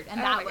bowling shirt, and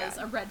Oh that my was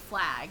God. a red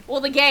flag.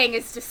 Well, the gang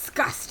is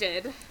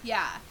disgusted.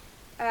 Yeah.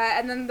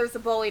 And then there's a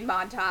bowling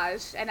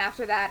montage, and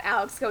after that,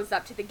 Alex goes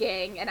up to the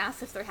gang and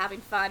asks if they're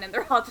having fun, and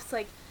they're all just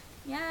like,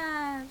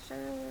 yeah, sure.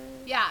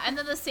 Yeah, and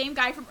then the same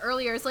guy from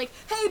earlier is like,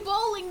 hey,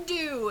 bowling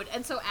dude!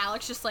 And so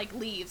Alex just, like,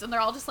 leaves, and they're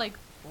all just like,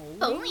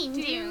 bowling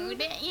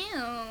dude?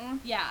 Ew.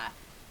 Yeah.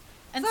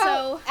 And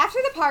So, after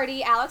the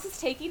party, Alex is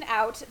taking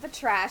out the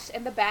trash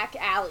in the back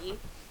alley.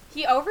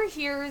 He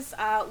overhears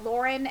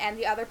Lauren and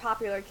the other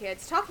popular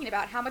kids talking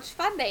about how much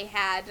fun they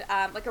had,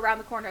 like, around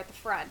the corner at the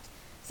front.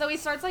 So he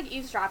starts, like,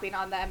 eavesdropping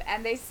on them,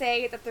 and they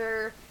say that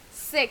they're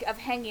sick of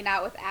hanging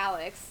out with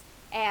Alex.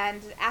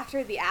 And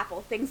after the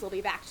apple, things will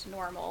be back to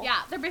normal.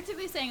 Yeah, they're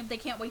basically saying they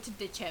can't wait to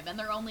ditch him, and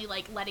they're only,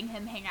 like, letting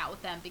him hang out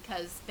with them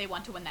because they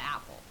want to win the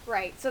apple.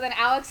 Right. So then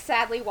Alex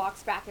sadly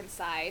walks back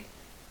inside.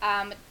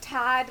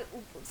 Todd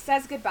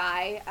says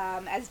goodbye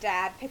as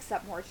Dad picks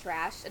up more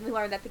trash, and we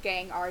learn that the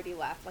gang already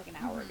left like an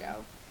hour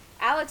ago.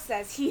 Alex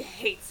says he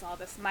hates all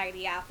this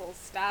Mighty Apple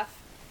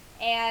stuff,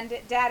 and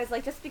Dad is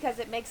like, just because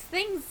it makes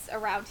things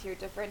around here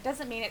different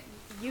doesn't mean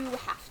you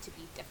have to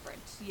be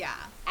different. Yeah.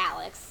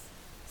 Alex.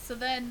 So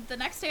then, the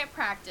next day at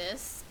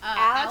practice,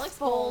 Alex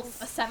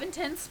bowls a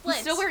 7-10 split.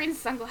 He's still wearing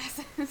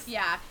sunglasses.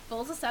 Yeah,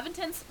 bowls a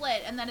 7-10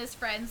 split, and then his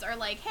friends are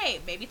like,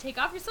 hey, maybe take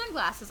off your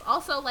sunglasses.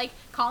 Also, like,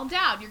 calm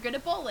down, you're good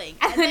at bowling.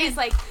 And then he's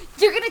like,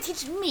 you're gonna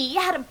teach me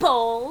how to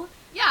bowl.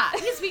 Yeah,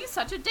 he's being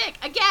such a dick.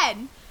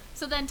 Again.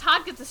 So then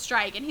Todd gets a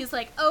strike, and he's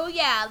like, oh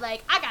yeah,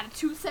 like, I got a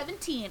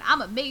 217.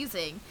 I'm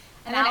amazing.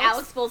 And then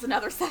Alex bowls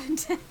another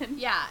 7-10.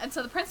 Yeah, and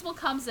so the principal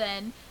comes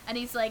in, and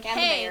he's like, and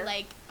hey,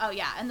 like, oh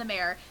yeah, and the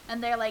mayor.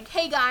 And they're like,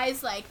 hey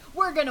guys, like,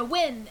 we're gonna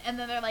win. And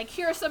then they're like,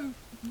 here are some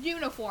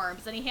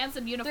uniforms. And he hands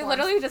them uniforms. They're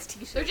literally just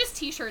t-shirts. They're just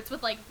t-shirts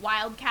with, like,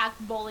 Wildcat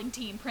bowling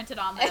team printed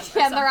on them.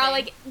 And they're all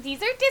like,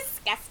 these are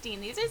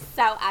disgusting. These are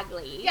so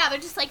ugly. Yeah, they're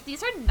just like,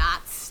 these are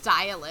not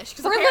stylish.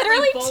 Because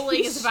literally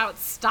bowling is about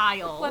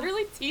style.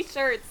 Literally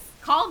t-shirts.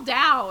 Calm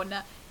down.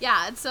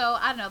 Yeah, and so,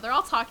 I don't know, they're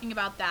all talking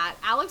about that.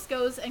 Alex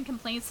goes and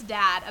complains to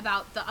Dad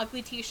about the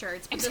ugly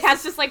t-shirts. And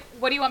Dad's just like,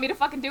 what do you want me to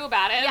fucking do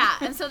about it? Yeah,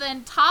 and so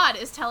then Todd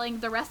is telling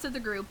the rest of the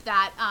group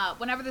that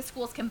whenever the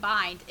schools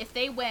combined, if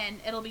they win,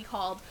 it'll be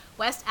called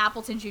West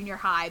Appleton Junior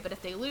High, but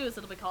if they lose,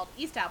 it'll be called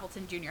East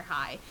Appleton Junior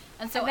High.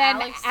 And so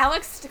then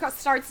Alex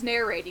starts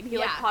narrating. He,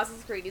 like, pauses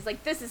the screen. He's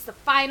like, this is the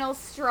final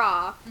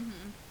straw.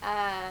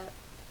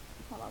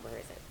 Hold on, where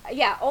is it?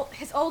 Yeah,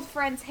 his old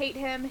friends hate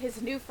him,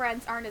 his new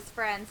friends aren't his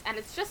friends, and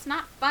it's just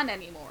not fun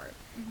anymore.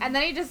 And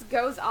then he just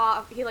goes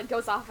off,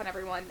 goes off on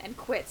everyone and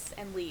quits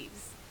and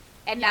leaves.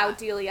 And now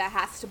Delia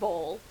has to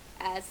bowl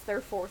as their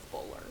fourth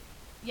bowler.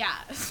 Yeah.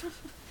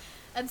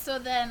 And so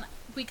then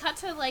we cut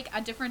to, like,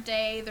 a different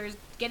day. There's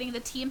getting the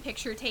team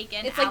picture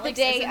taken. It's like the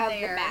day of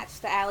the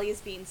match. The alley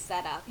is being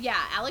set up. Yeah,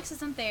 Alex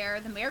isn't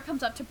there. The mayor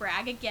comes up to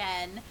brag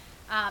again.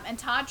 And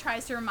Todd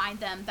tries to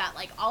remind them that,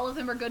 like, all of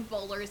them are good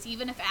bowlers,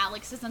 even if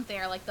Alex isn't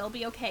there, like, they'll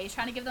be okay. He's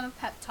trying to give them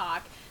a pep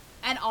talk.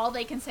 And all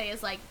they can say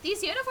is, like,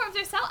 these uniforms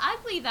are so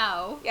ugly,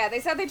 though. Yeah, they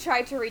said they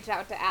tried to reach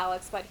out to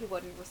Alex, but he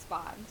wouldn't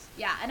respond.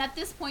 Yeah, and at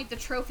this point, the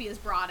trophy is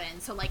brought in,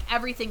 so, like,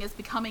 everything is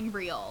becoming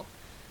real.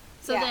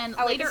 So then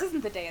later... Wait, this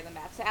isn't the day of the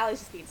match, so Allie's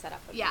just being set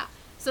up. Yeah.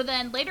 So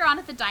then later on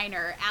at the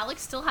diner,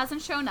 Alex still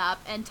hasn't shown up,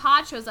 and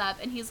Todd shows up,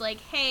 and he's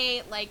like,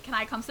 hey, like, can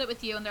I come sit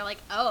with you? And they're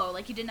like, oh,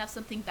 like, you didn't have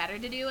something better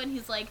to do? And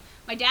he's like,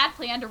 my dad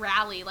planned a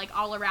rally, like,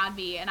 all around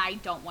me, and I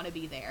don't want to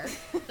be there.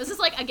 This is,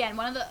 like, again,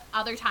 one of the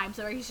other times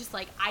where he's just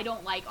like, I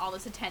don't like all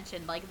this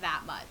attention, like,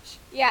 that much.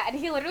 Yeah, and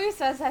he literally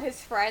says that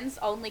his friends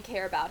only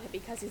care about him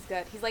because he's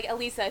good. He's like,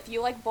 Elisa, if you,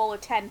 like, bowl a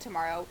 10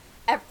 tomorrow...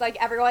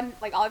 everyone,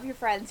 like, all of your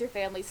friends, your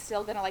family's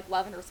still gonna, like,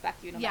 love and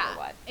respect you no matter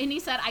what. And he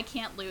said, I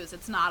can't lose.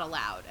 It's not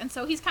allowed. And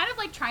so he's kind of,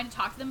 like, trying to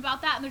talk to them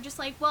about that, and they're just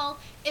like, well,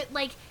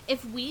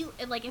 if we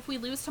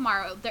lose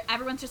tomorrow,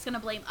 everyone's just gonna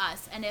blame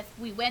us. And if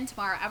we win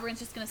tomorrow, everyone's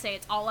just gonna say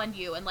it's all on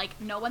you, and, like,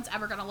 no one's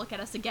ever gonna look at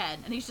us again.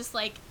 And he's just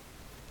like,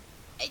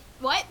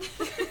 what?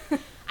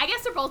 I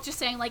guess they're both just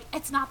saying, like,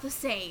 it's not the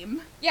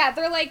same. Yeah,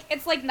 they're like,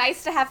 it's, like,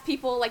 nice to have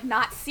people, like,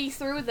 not see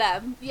through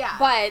them. Yeah.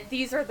 But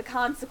these are the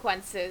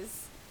consequences.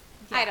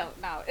 Yeah. I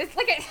don't know. It's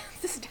like,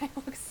 this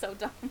dialogue is so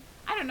dumb.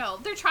 I don't know.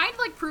 They're trying to,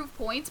 like, prove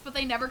points, but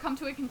they never come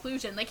to a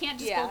conclusion. They can't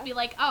just both be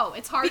like, oh,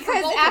 it's hard for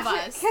both of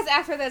us. Because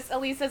after this,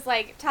 Elisa's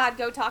like, Todd,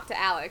 go talk to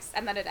Alex,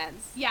 and then it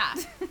ends. Yeah,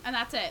 and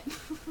that's it.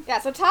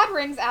 Yeah, so Todd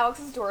rings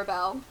Alex's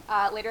doorbell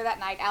later that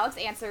night. Alex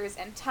answers,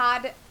 and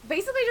Todd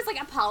basically just,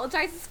 like,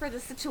 apologizes for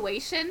the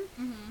situation,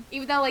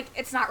 even though, like,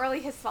 it's not really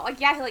his fault. Like,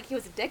 yeah, he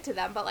was a dick to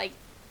them, but, like,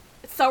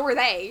 so were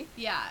they.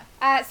 Yeah.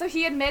 So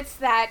he admits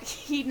that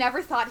he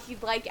never thought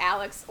he'd like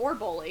Alex or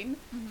bowling.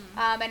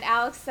 And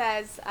Alex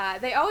says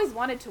they always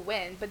wanted to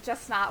win, but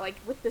just not, like,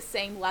 with the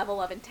same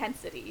level of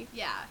intensity.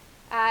 Yeah.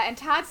 And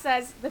Todd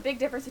says the big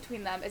difference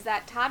between them is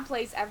that Todd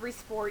plays every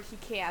sport he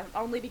can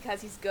only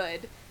because he's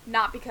good,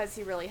 not because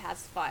he really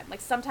has fun.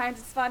 Like, sometimes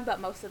it's fun, but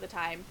most of the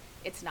time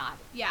it's not.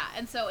 Yeah,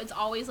 and so it's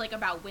always, like,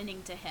 about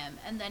winning to him.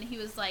 And then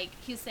he's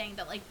saying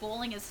that, like,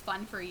 bowling is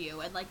fun for you,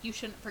 and, like, you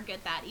shouldn't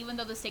forget that. Even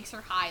though the stakes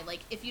are high, like,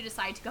 if you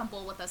decide to come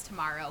bowl with us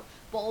tomorrow,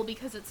 bowl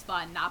because it's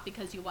fun, not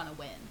because you want to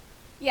win.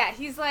 Yeah,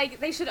 he's like,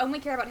 they should only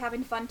care about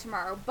having fun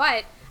tomorrow,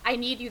 but I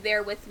need you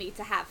there with me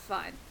to have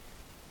fun.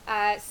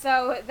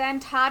 So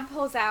then Todd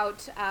pulls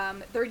out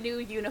their new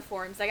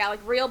uniforms. They got, like,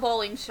 real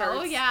bowling shirts.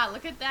 Oh, yeah,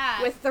 look at that.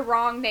 With the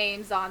wrong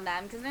names on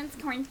them, because then it's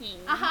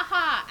quarantine.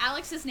 Ha.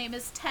 Alex's name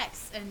is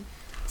Tex, and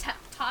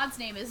Todd's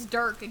name is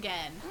Dirk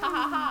again.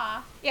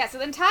 Ha. Yeah, so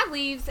then Todd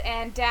leaves,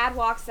 and Dad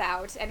walks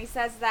out, and he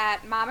says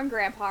that Mom and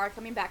Grandpa are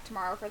coming back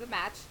tomorrow for the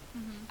match.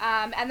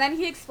 And then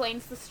he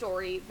explains the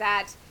story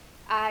that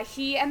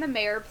he and the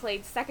mayor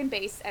played second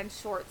base and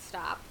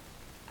shortstop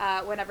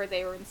whenever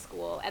they were in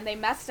school, and they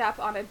messed up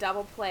on a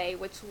double play,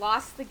 which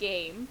lost the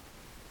game.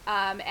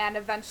 and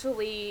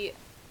eventually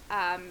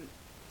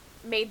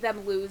made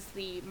them lose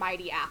the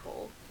mighty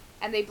apple.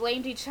 And they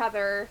blamed each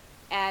other,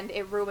 and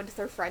it ruined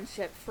their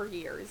friendship for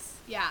years.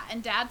 Yeah,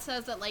 and Dad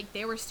says that, like,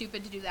 they were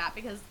stupid to do that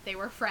because they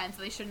were friends.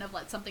 They shouldn't have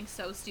let something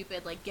so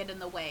stupid, like, get in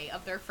the way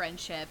of their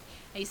friendship.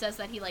 And he says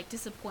that he, like,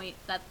 disappointed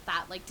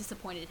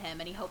him,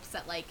 and he hopes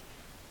that, like,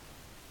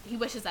 he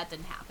wishes that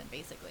didn't happen,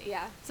 basically.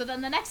 Yeah. So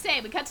then the next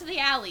day, we cut to the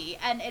alley,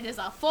 and it is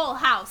a full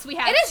house. We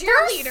have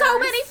There's so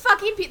many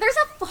fucking people. There's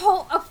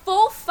a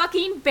full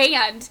fucking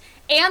band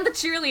and the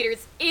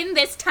cheerleaders in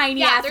this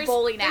tiny ass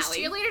bowling alley.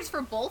 There's cheerleaders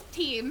for both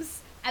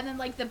teams, and then,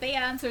 like, the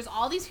bands. There's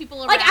all these people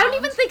around. Like, I don't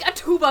even think a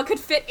tuba could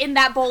fit in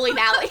that bowling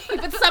alley,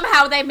 but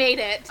somehow they made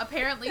it.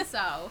 Apparently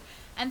so.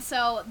 And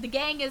so the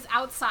gang is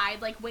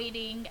outside, like,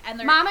 waiting, and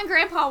they're... Mom and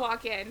Grandpa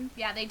walk in.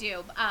 Yeah, they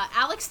do.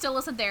 Alex still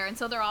isn't there, and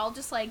so they're all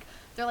just, like...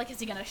 They're like, is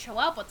he gonna show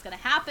up? What's gonna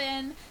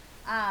happen?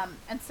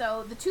 And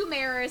so the two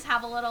mayors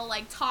have a little,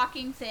 like,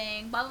 talking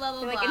thing, blah, blah, blah,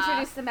 They, blah. like,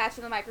 introduce the match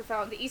on the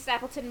microphone. The East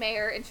Appleton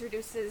mayor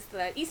introduces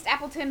the East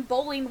Appleton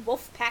Bowling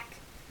Wolf Pack.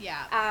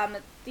 Yeah.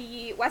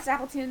 The West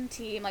Appleton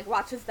team, like,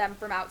 watches them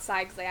from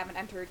outside because they haven't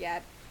entered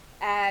yet.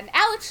 And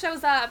Alex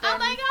shows up Oh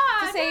my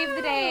God! to save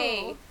the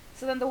day.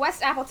 So then the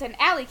West Appleton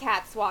Alley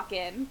Cats walk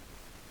in.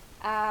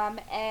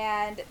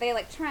 And they,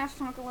 like, trash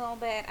talk a little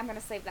bit. I'm gonna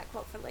save that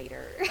quote for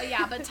later. Oh,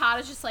 yeah, but Todd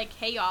is just like,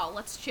 hey, y'all,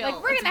 let's chill.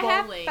 Like, we're it's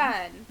gonna bowling.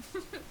 have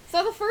fun.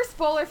 So the first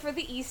bowler for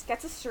the East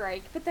gets a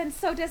strike, but then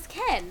so does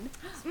Ken.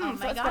 Oh so my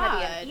it's God. gonna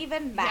be an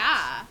even match.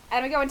 Yeah.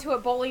 And we go into a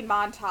bowling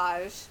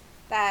montage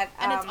that...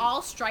 And it's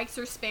all strikes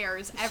or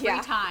spares every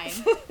time.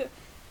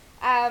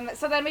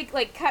 So then we,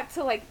 like, cut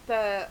to, like,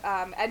 the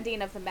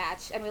ending of the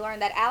match, and we learn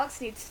that Alex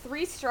needs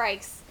 3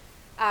 strikes,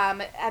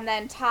 and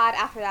then Todd,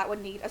 after that,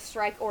 would need a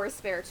strike or a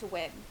spare to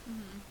win.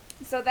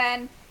 Mm-hmm. So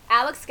then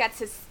Alex gets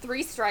his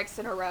 3 strikes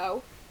in a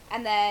row,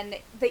 and then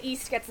the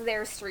East gets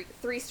their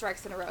 3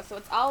 strikes in a row. So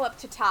it's all up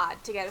to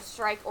Todd to get a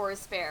strike or a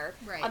spare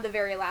on the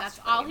very last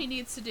That's all he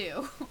needs to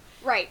do.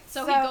 Right.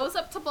 So he goes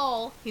up to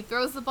bowl, he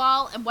throws the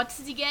ball, and what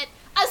does he get?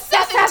 A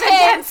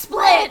 7-10 7-10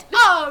 split!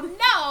 Oh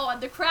no!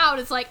 And the crowd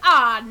is like,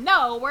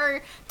 no,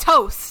 we're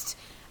toast.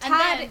 And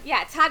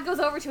Todd goes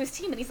over to his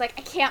team and he's like,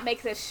 I can't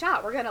make this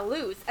shot, we're gonna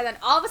lose. And then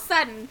all of a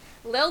sudden,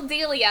 Lil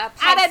Delia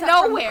out of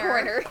nowhere nowhere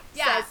from the corner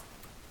yeah. says,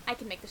 I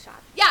can make the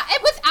shot. Yeah,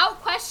 and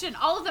without question,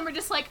 all of them are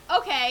just like,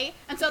 okay.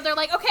 And so they're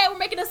like, okay, we're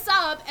making a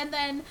sub. And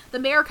then the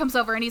mayor comes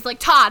over and he's like,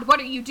 Todd, what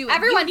are you doing?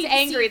 Everyone's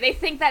angry. They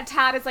think that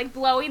Todd is, like,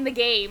 blowing the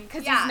game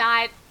because he's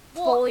not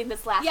bowling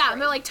this last Yeah, break.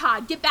 and they're like,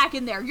 Todd, get back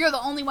in there. You're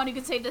the only one who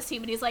can save this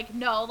team. And he's like,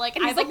 no, like,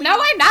 and he's like, no,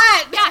 I'm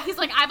not. Yeah, he's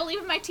like, I believe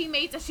in my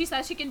teammates. If she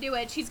says she can do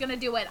it, she's going to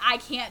do it. I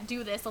can't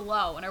do this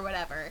alone or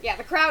whatever. Yeah,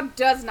 the crowd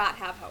does not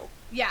have hope.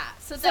 Yeah,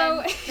 so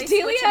then they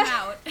Delia, switch him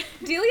out.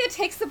 Delia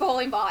takes the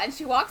bowling ball and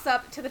she walks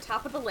up to the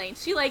top of the lane.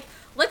 She, like,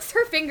 licks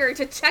her finger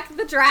to check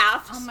the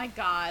draft. Oh my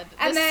God.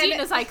 And this then scene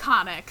is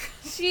iconic.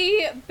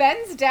 She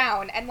bends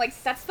down and, like,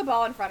 sets the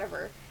ball in front of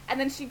her.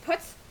 And then she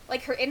puts,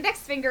 like, her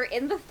index finger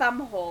in the thumb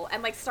hole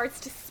and, like, starts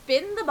to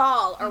spin the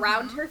ball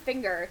around her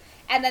finger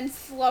and then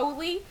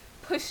slowly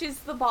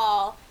pushes the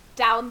ball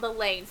down the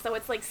lane. So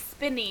it's, like,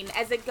 spinning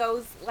as it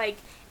goes, like,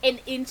 an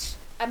inch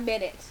a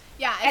minute.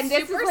 Yeah, it's and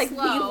this super is, like,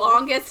 slow. the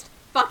longest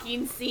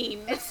fucking scene.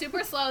 It's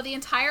super slow. The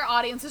entire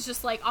audience is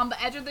just, like, on the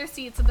edge of their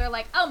seats, and they're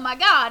like, oh my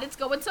God, it's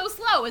going so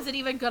slow. Is it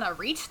even gonna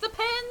reach the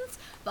pins?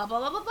 Blah, blah,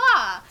 blah, blah,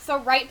 blah. So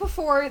right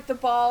before the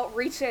ball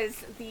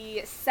reaches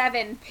the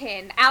 7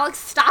 pin, Alex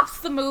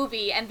stops the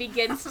movie and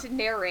begins to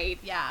narrate.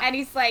 Yeah. And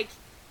he's like,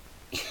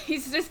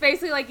 he's just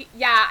basically like,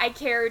 yeah, I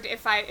cared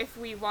if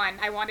we won.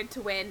 I wanted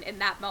to win in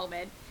that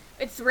moment.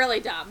 It's really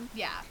dumb.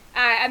 Yeah.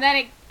 And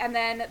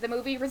then the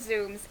movie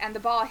resumes, and the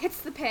ball hits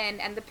the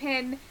pin, and the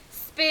pin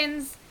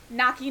spins,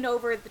 knocking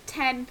over the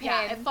 10 pin.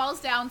 Yeah, it falls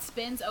down,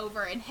 spins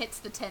over, and hits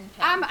the 10 pin.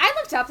 I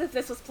looked up if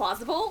this was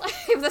plausible,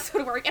 if this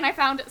would work, and I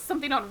found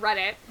something on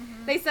Reddit.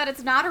 Mm-hmm. They said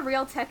it's not a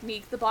real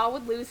technique. The ball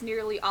would lose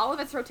nearly all of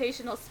its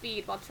rotational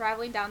speed while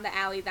traveling down the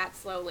alley that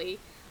slowly.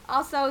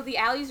 Also, the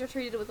alleys are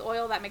treated with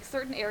oil that makes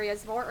certain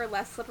areas more or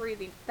less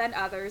slippery than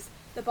others.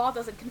 The ball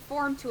doesn't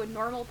conform to a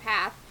normal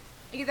path.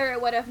 Either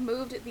it would have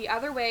moved the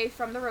other way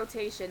from the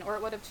rotation, or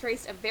it would have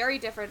traced a very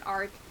different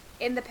arc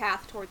in the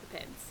path toward the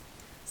pins.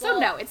 So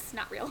no, it's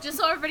not real. Just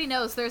so everybody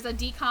knows, there's a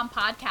DCOM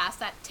podcast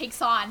that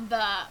takes on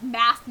the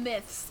math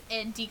myths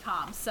in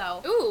DCOM,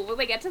 so... Ooh, will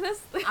they get to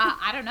this?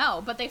 I don't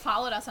know, but they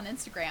followed us on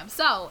Instagram,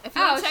 so if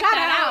you want to check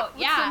that out...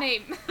 What's the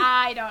name?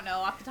 I don't know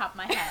off the top of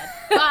my head,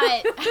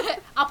 but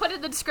I'll put it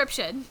in the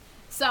description,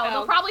 so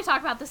they'll probably talk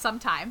about this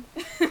sometime.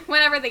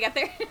 Whenever they get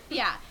there.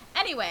 Yeah.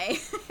 Anyway,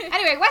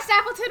 West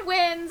Appleton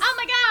wins. Oh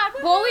my God!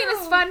 Woo-hoo!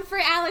 Bowling is fun for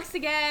Alex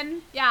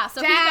again. Yeah,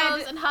 so he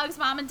goes and hugs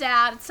Mom and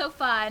Dad. It's so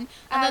fun.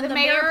 And then the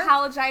mayor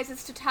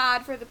apologizes to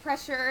Todd for the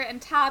pressure,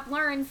 and Todd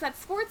learns that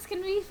sports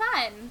can be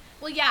fun.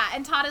 Well, yeah,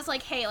 and Todd is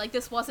like, hey, like,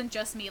 this wasn't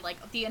just me.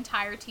 Like, the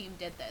entire team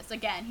did this.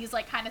 Again, he's,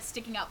 like, kind of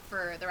sticking up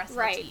for the rest of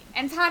the team.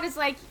 And Todd is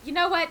like, you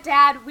know what,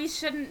 Dad? We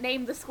shouldn't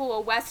name the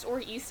school West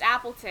or East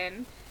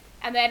Appleton.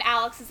 And then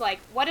Alex is like,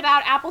 what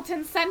about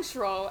Appleton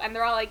Central? And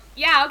they're all like,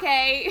 yeah,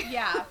 okay.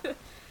 Yeah.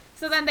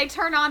 So then they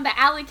turn on the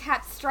Alley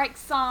Cat Strike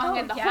song,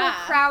 and the whole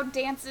crowd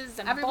dances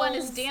and everyone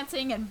bowls. is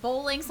dancing and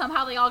bowling.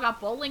 Somehow they all got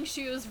bowling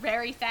shoes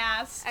very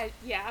fast.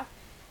 Yeah.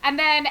 And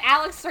then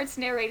Alex starts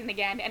narrating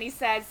again, and he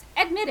says,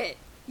 "Admit it.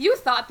 You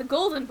thought the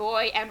Golden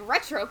Boy and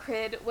Retro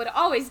Kid would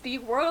always be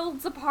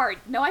worlds apart.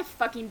 No, I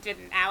fucking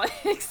didn't,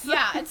 Alex."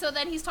 Yeah, and so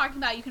then he's talking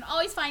about you can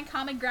always find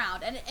common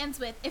ground, and it ends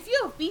with, if you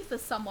have beef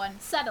with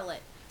someone, settle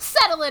it.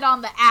 Settle it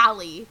on the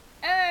alley.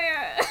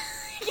 Can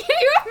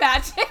you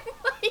imagine,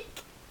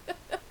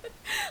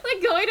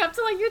 like going up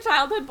to, like, your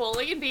childhood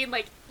bully and being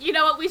like, you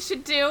know what we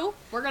should do?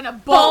 We're gonna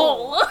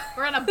bowl.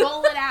 We're gonna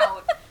bowl it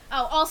out.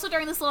 Oh, also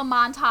during this little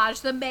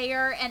montage, the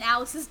mayor and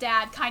Alex's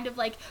dad kind of,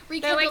 like,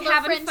 rekindle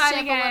their friendship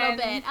a little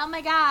bit. Oh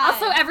my god.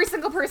 Also, every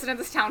single person in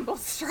this town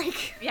bowls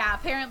strike. Yeah,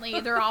 apparently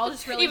they're all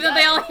just really Even though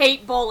they all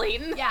hate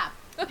bowling. Yeah,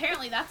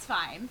 apparently that's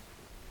fine.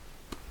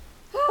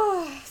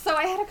 So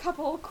I had a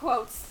couple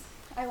quotes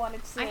I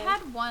wanted to... I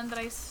had one that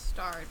I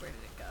starred. Where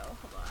did it go?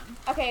 Hold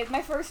on. Okay,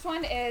 my first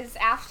one is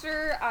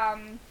after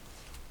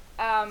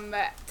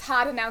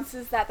Todd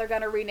announces that they're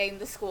gonna rename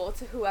the school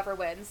to whoever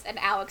wins, and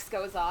Alex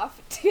goes off.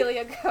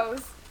 Delia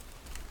goes,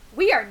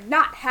 "We are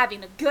not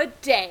having a good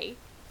day."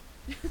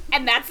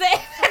 And that's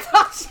it. That's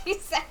all she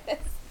says.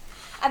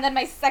 And then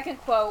my second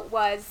quote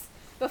was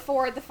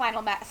before the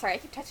final match. Sorry, I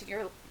keep touching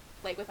your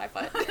leg with my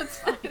foot. That's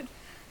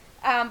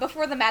fine.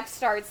 Before the match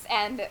starts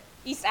and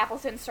East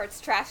Appleton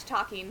starts trash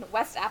talking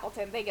West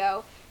Appleton, they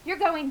go, "You're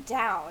going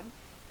down."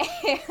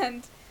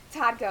 And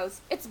Todd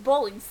goes, "It's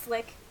bowling,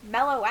 Slick.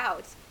 Mellow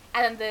out."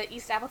 And then the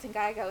East Appleton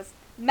guy goes,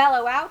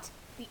 "Mellow out?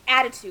 The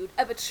attitude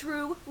of a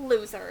true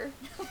loser."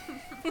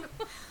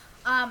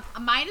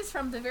 Mine is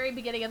from the very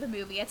beginning of the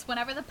movie. It's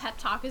whenever the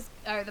pep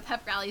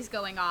rally is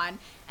going on,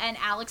 and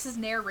Alex is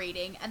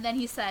narrating, and then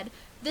he said,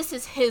 "This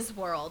is his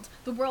world,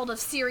 the world of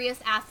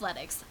serious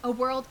athletics, a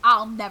world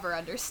I'll never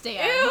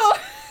understand." Ew!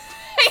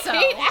 I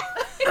hate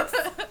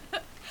Alex.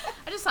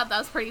 I just thought that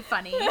was pretty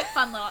funny.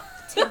 Fun little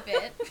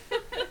tidbit.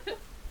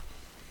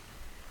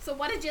 So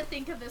what did you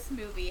think of this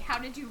movie? How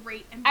did you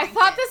rate and rank I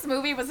thought it? this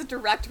movie was a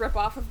direct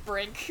ripoff of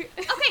Brink.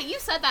 Okay, you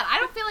said that. I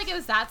don't feel like it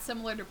was that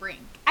similar to Brink.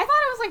 I thought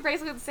it was, like,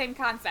 basically the same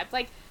concept.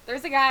 Like,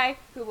 there's a guy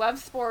who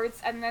loves sports,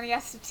 and then he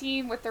has to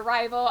team with the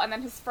rival, and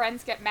then his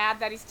friends get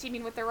mad that he's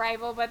teaming with the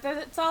rival, but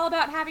it's all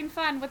about having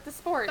fun with the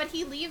sport. But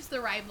he leaves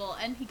the rival,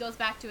 and he goes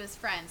back to his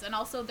friends, and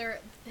also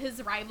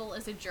his rival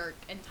is a jerk,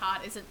 and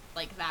Todd isn't,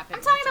 like, that big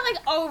I'm talking about,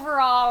 like,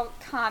 overall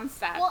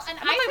concept. Well, and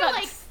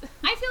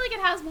I feel like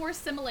it has more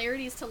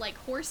similarities to, like,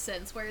 Horse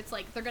Sense, where it's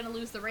like they're gonna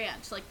lose the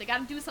ranch. Like, they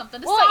gotta do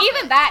something to stop it. Well,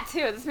 even that,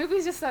 too. This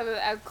movie's just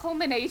a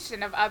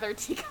culmination of other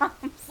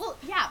T-coms. Well,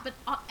 yeah, but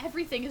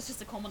everything is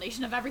just a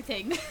culmination of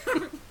everything.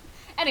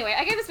 Anyway,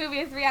 I gave this movie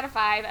a 3 out of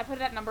 5. I put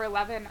it at number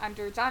 11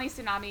 under Johnny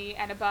Tsunami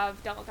and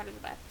above Don't Look Under the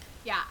Bed.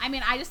 Yeah, I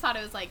mean, I just thought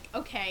it was, like,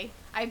 okay.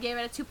 I gave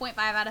it a 2.5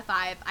 out of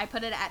 5. I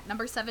put it at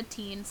number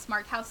 17.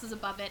 Smart House is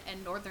above it,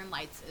 and Northern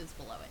Lights is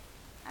below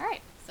it. All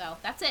right. So,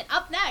 that's it.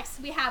 Up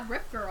next, we have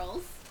Rip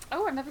Girls.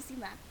 Oh, I've never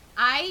seen that.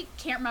 I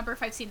can't remember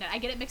if I've seen it. I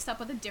get it mixed up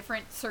with a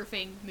different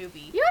surfing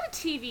movie. You had a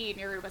TV in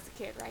your room as a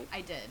kid, right?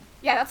 I did.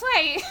 Yeah, that's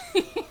why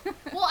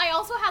Well, I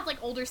also had, like,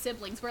 older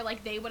siblings where,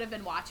 like, they would have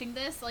been watching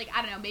this. Like,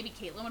 I don't know, maybe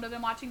Caitlin would have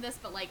been watching this,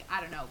 but, like,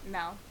 I don't know.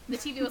 No. The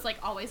TV was, like,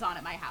 always on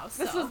at my house.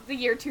 This so. was the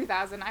year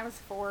 2000. I was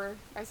 4.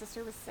 My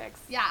sister was 6.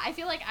 Yeah, I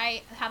feel like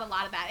I had a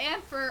lot of that.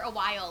 And for a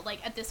while,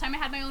 like, at this time I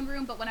had my own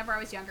room, but whenever I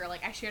was younger,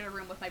 like, I shared a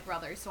room with my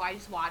brothers, so I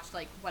just watched,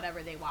 like,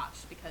 whatever they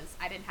watched because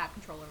I didn't have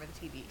control over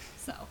the TV,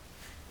 so.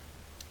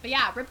 But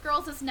yeah, Rip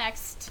Girls is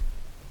next.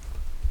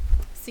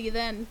 See you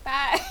then.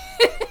 Bye.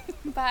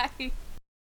 Bye.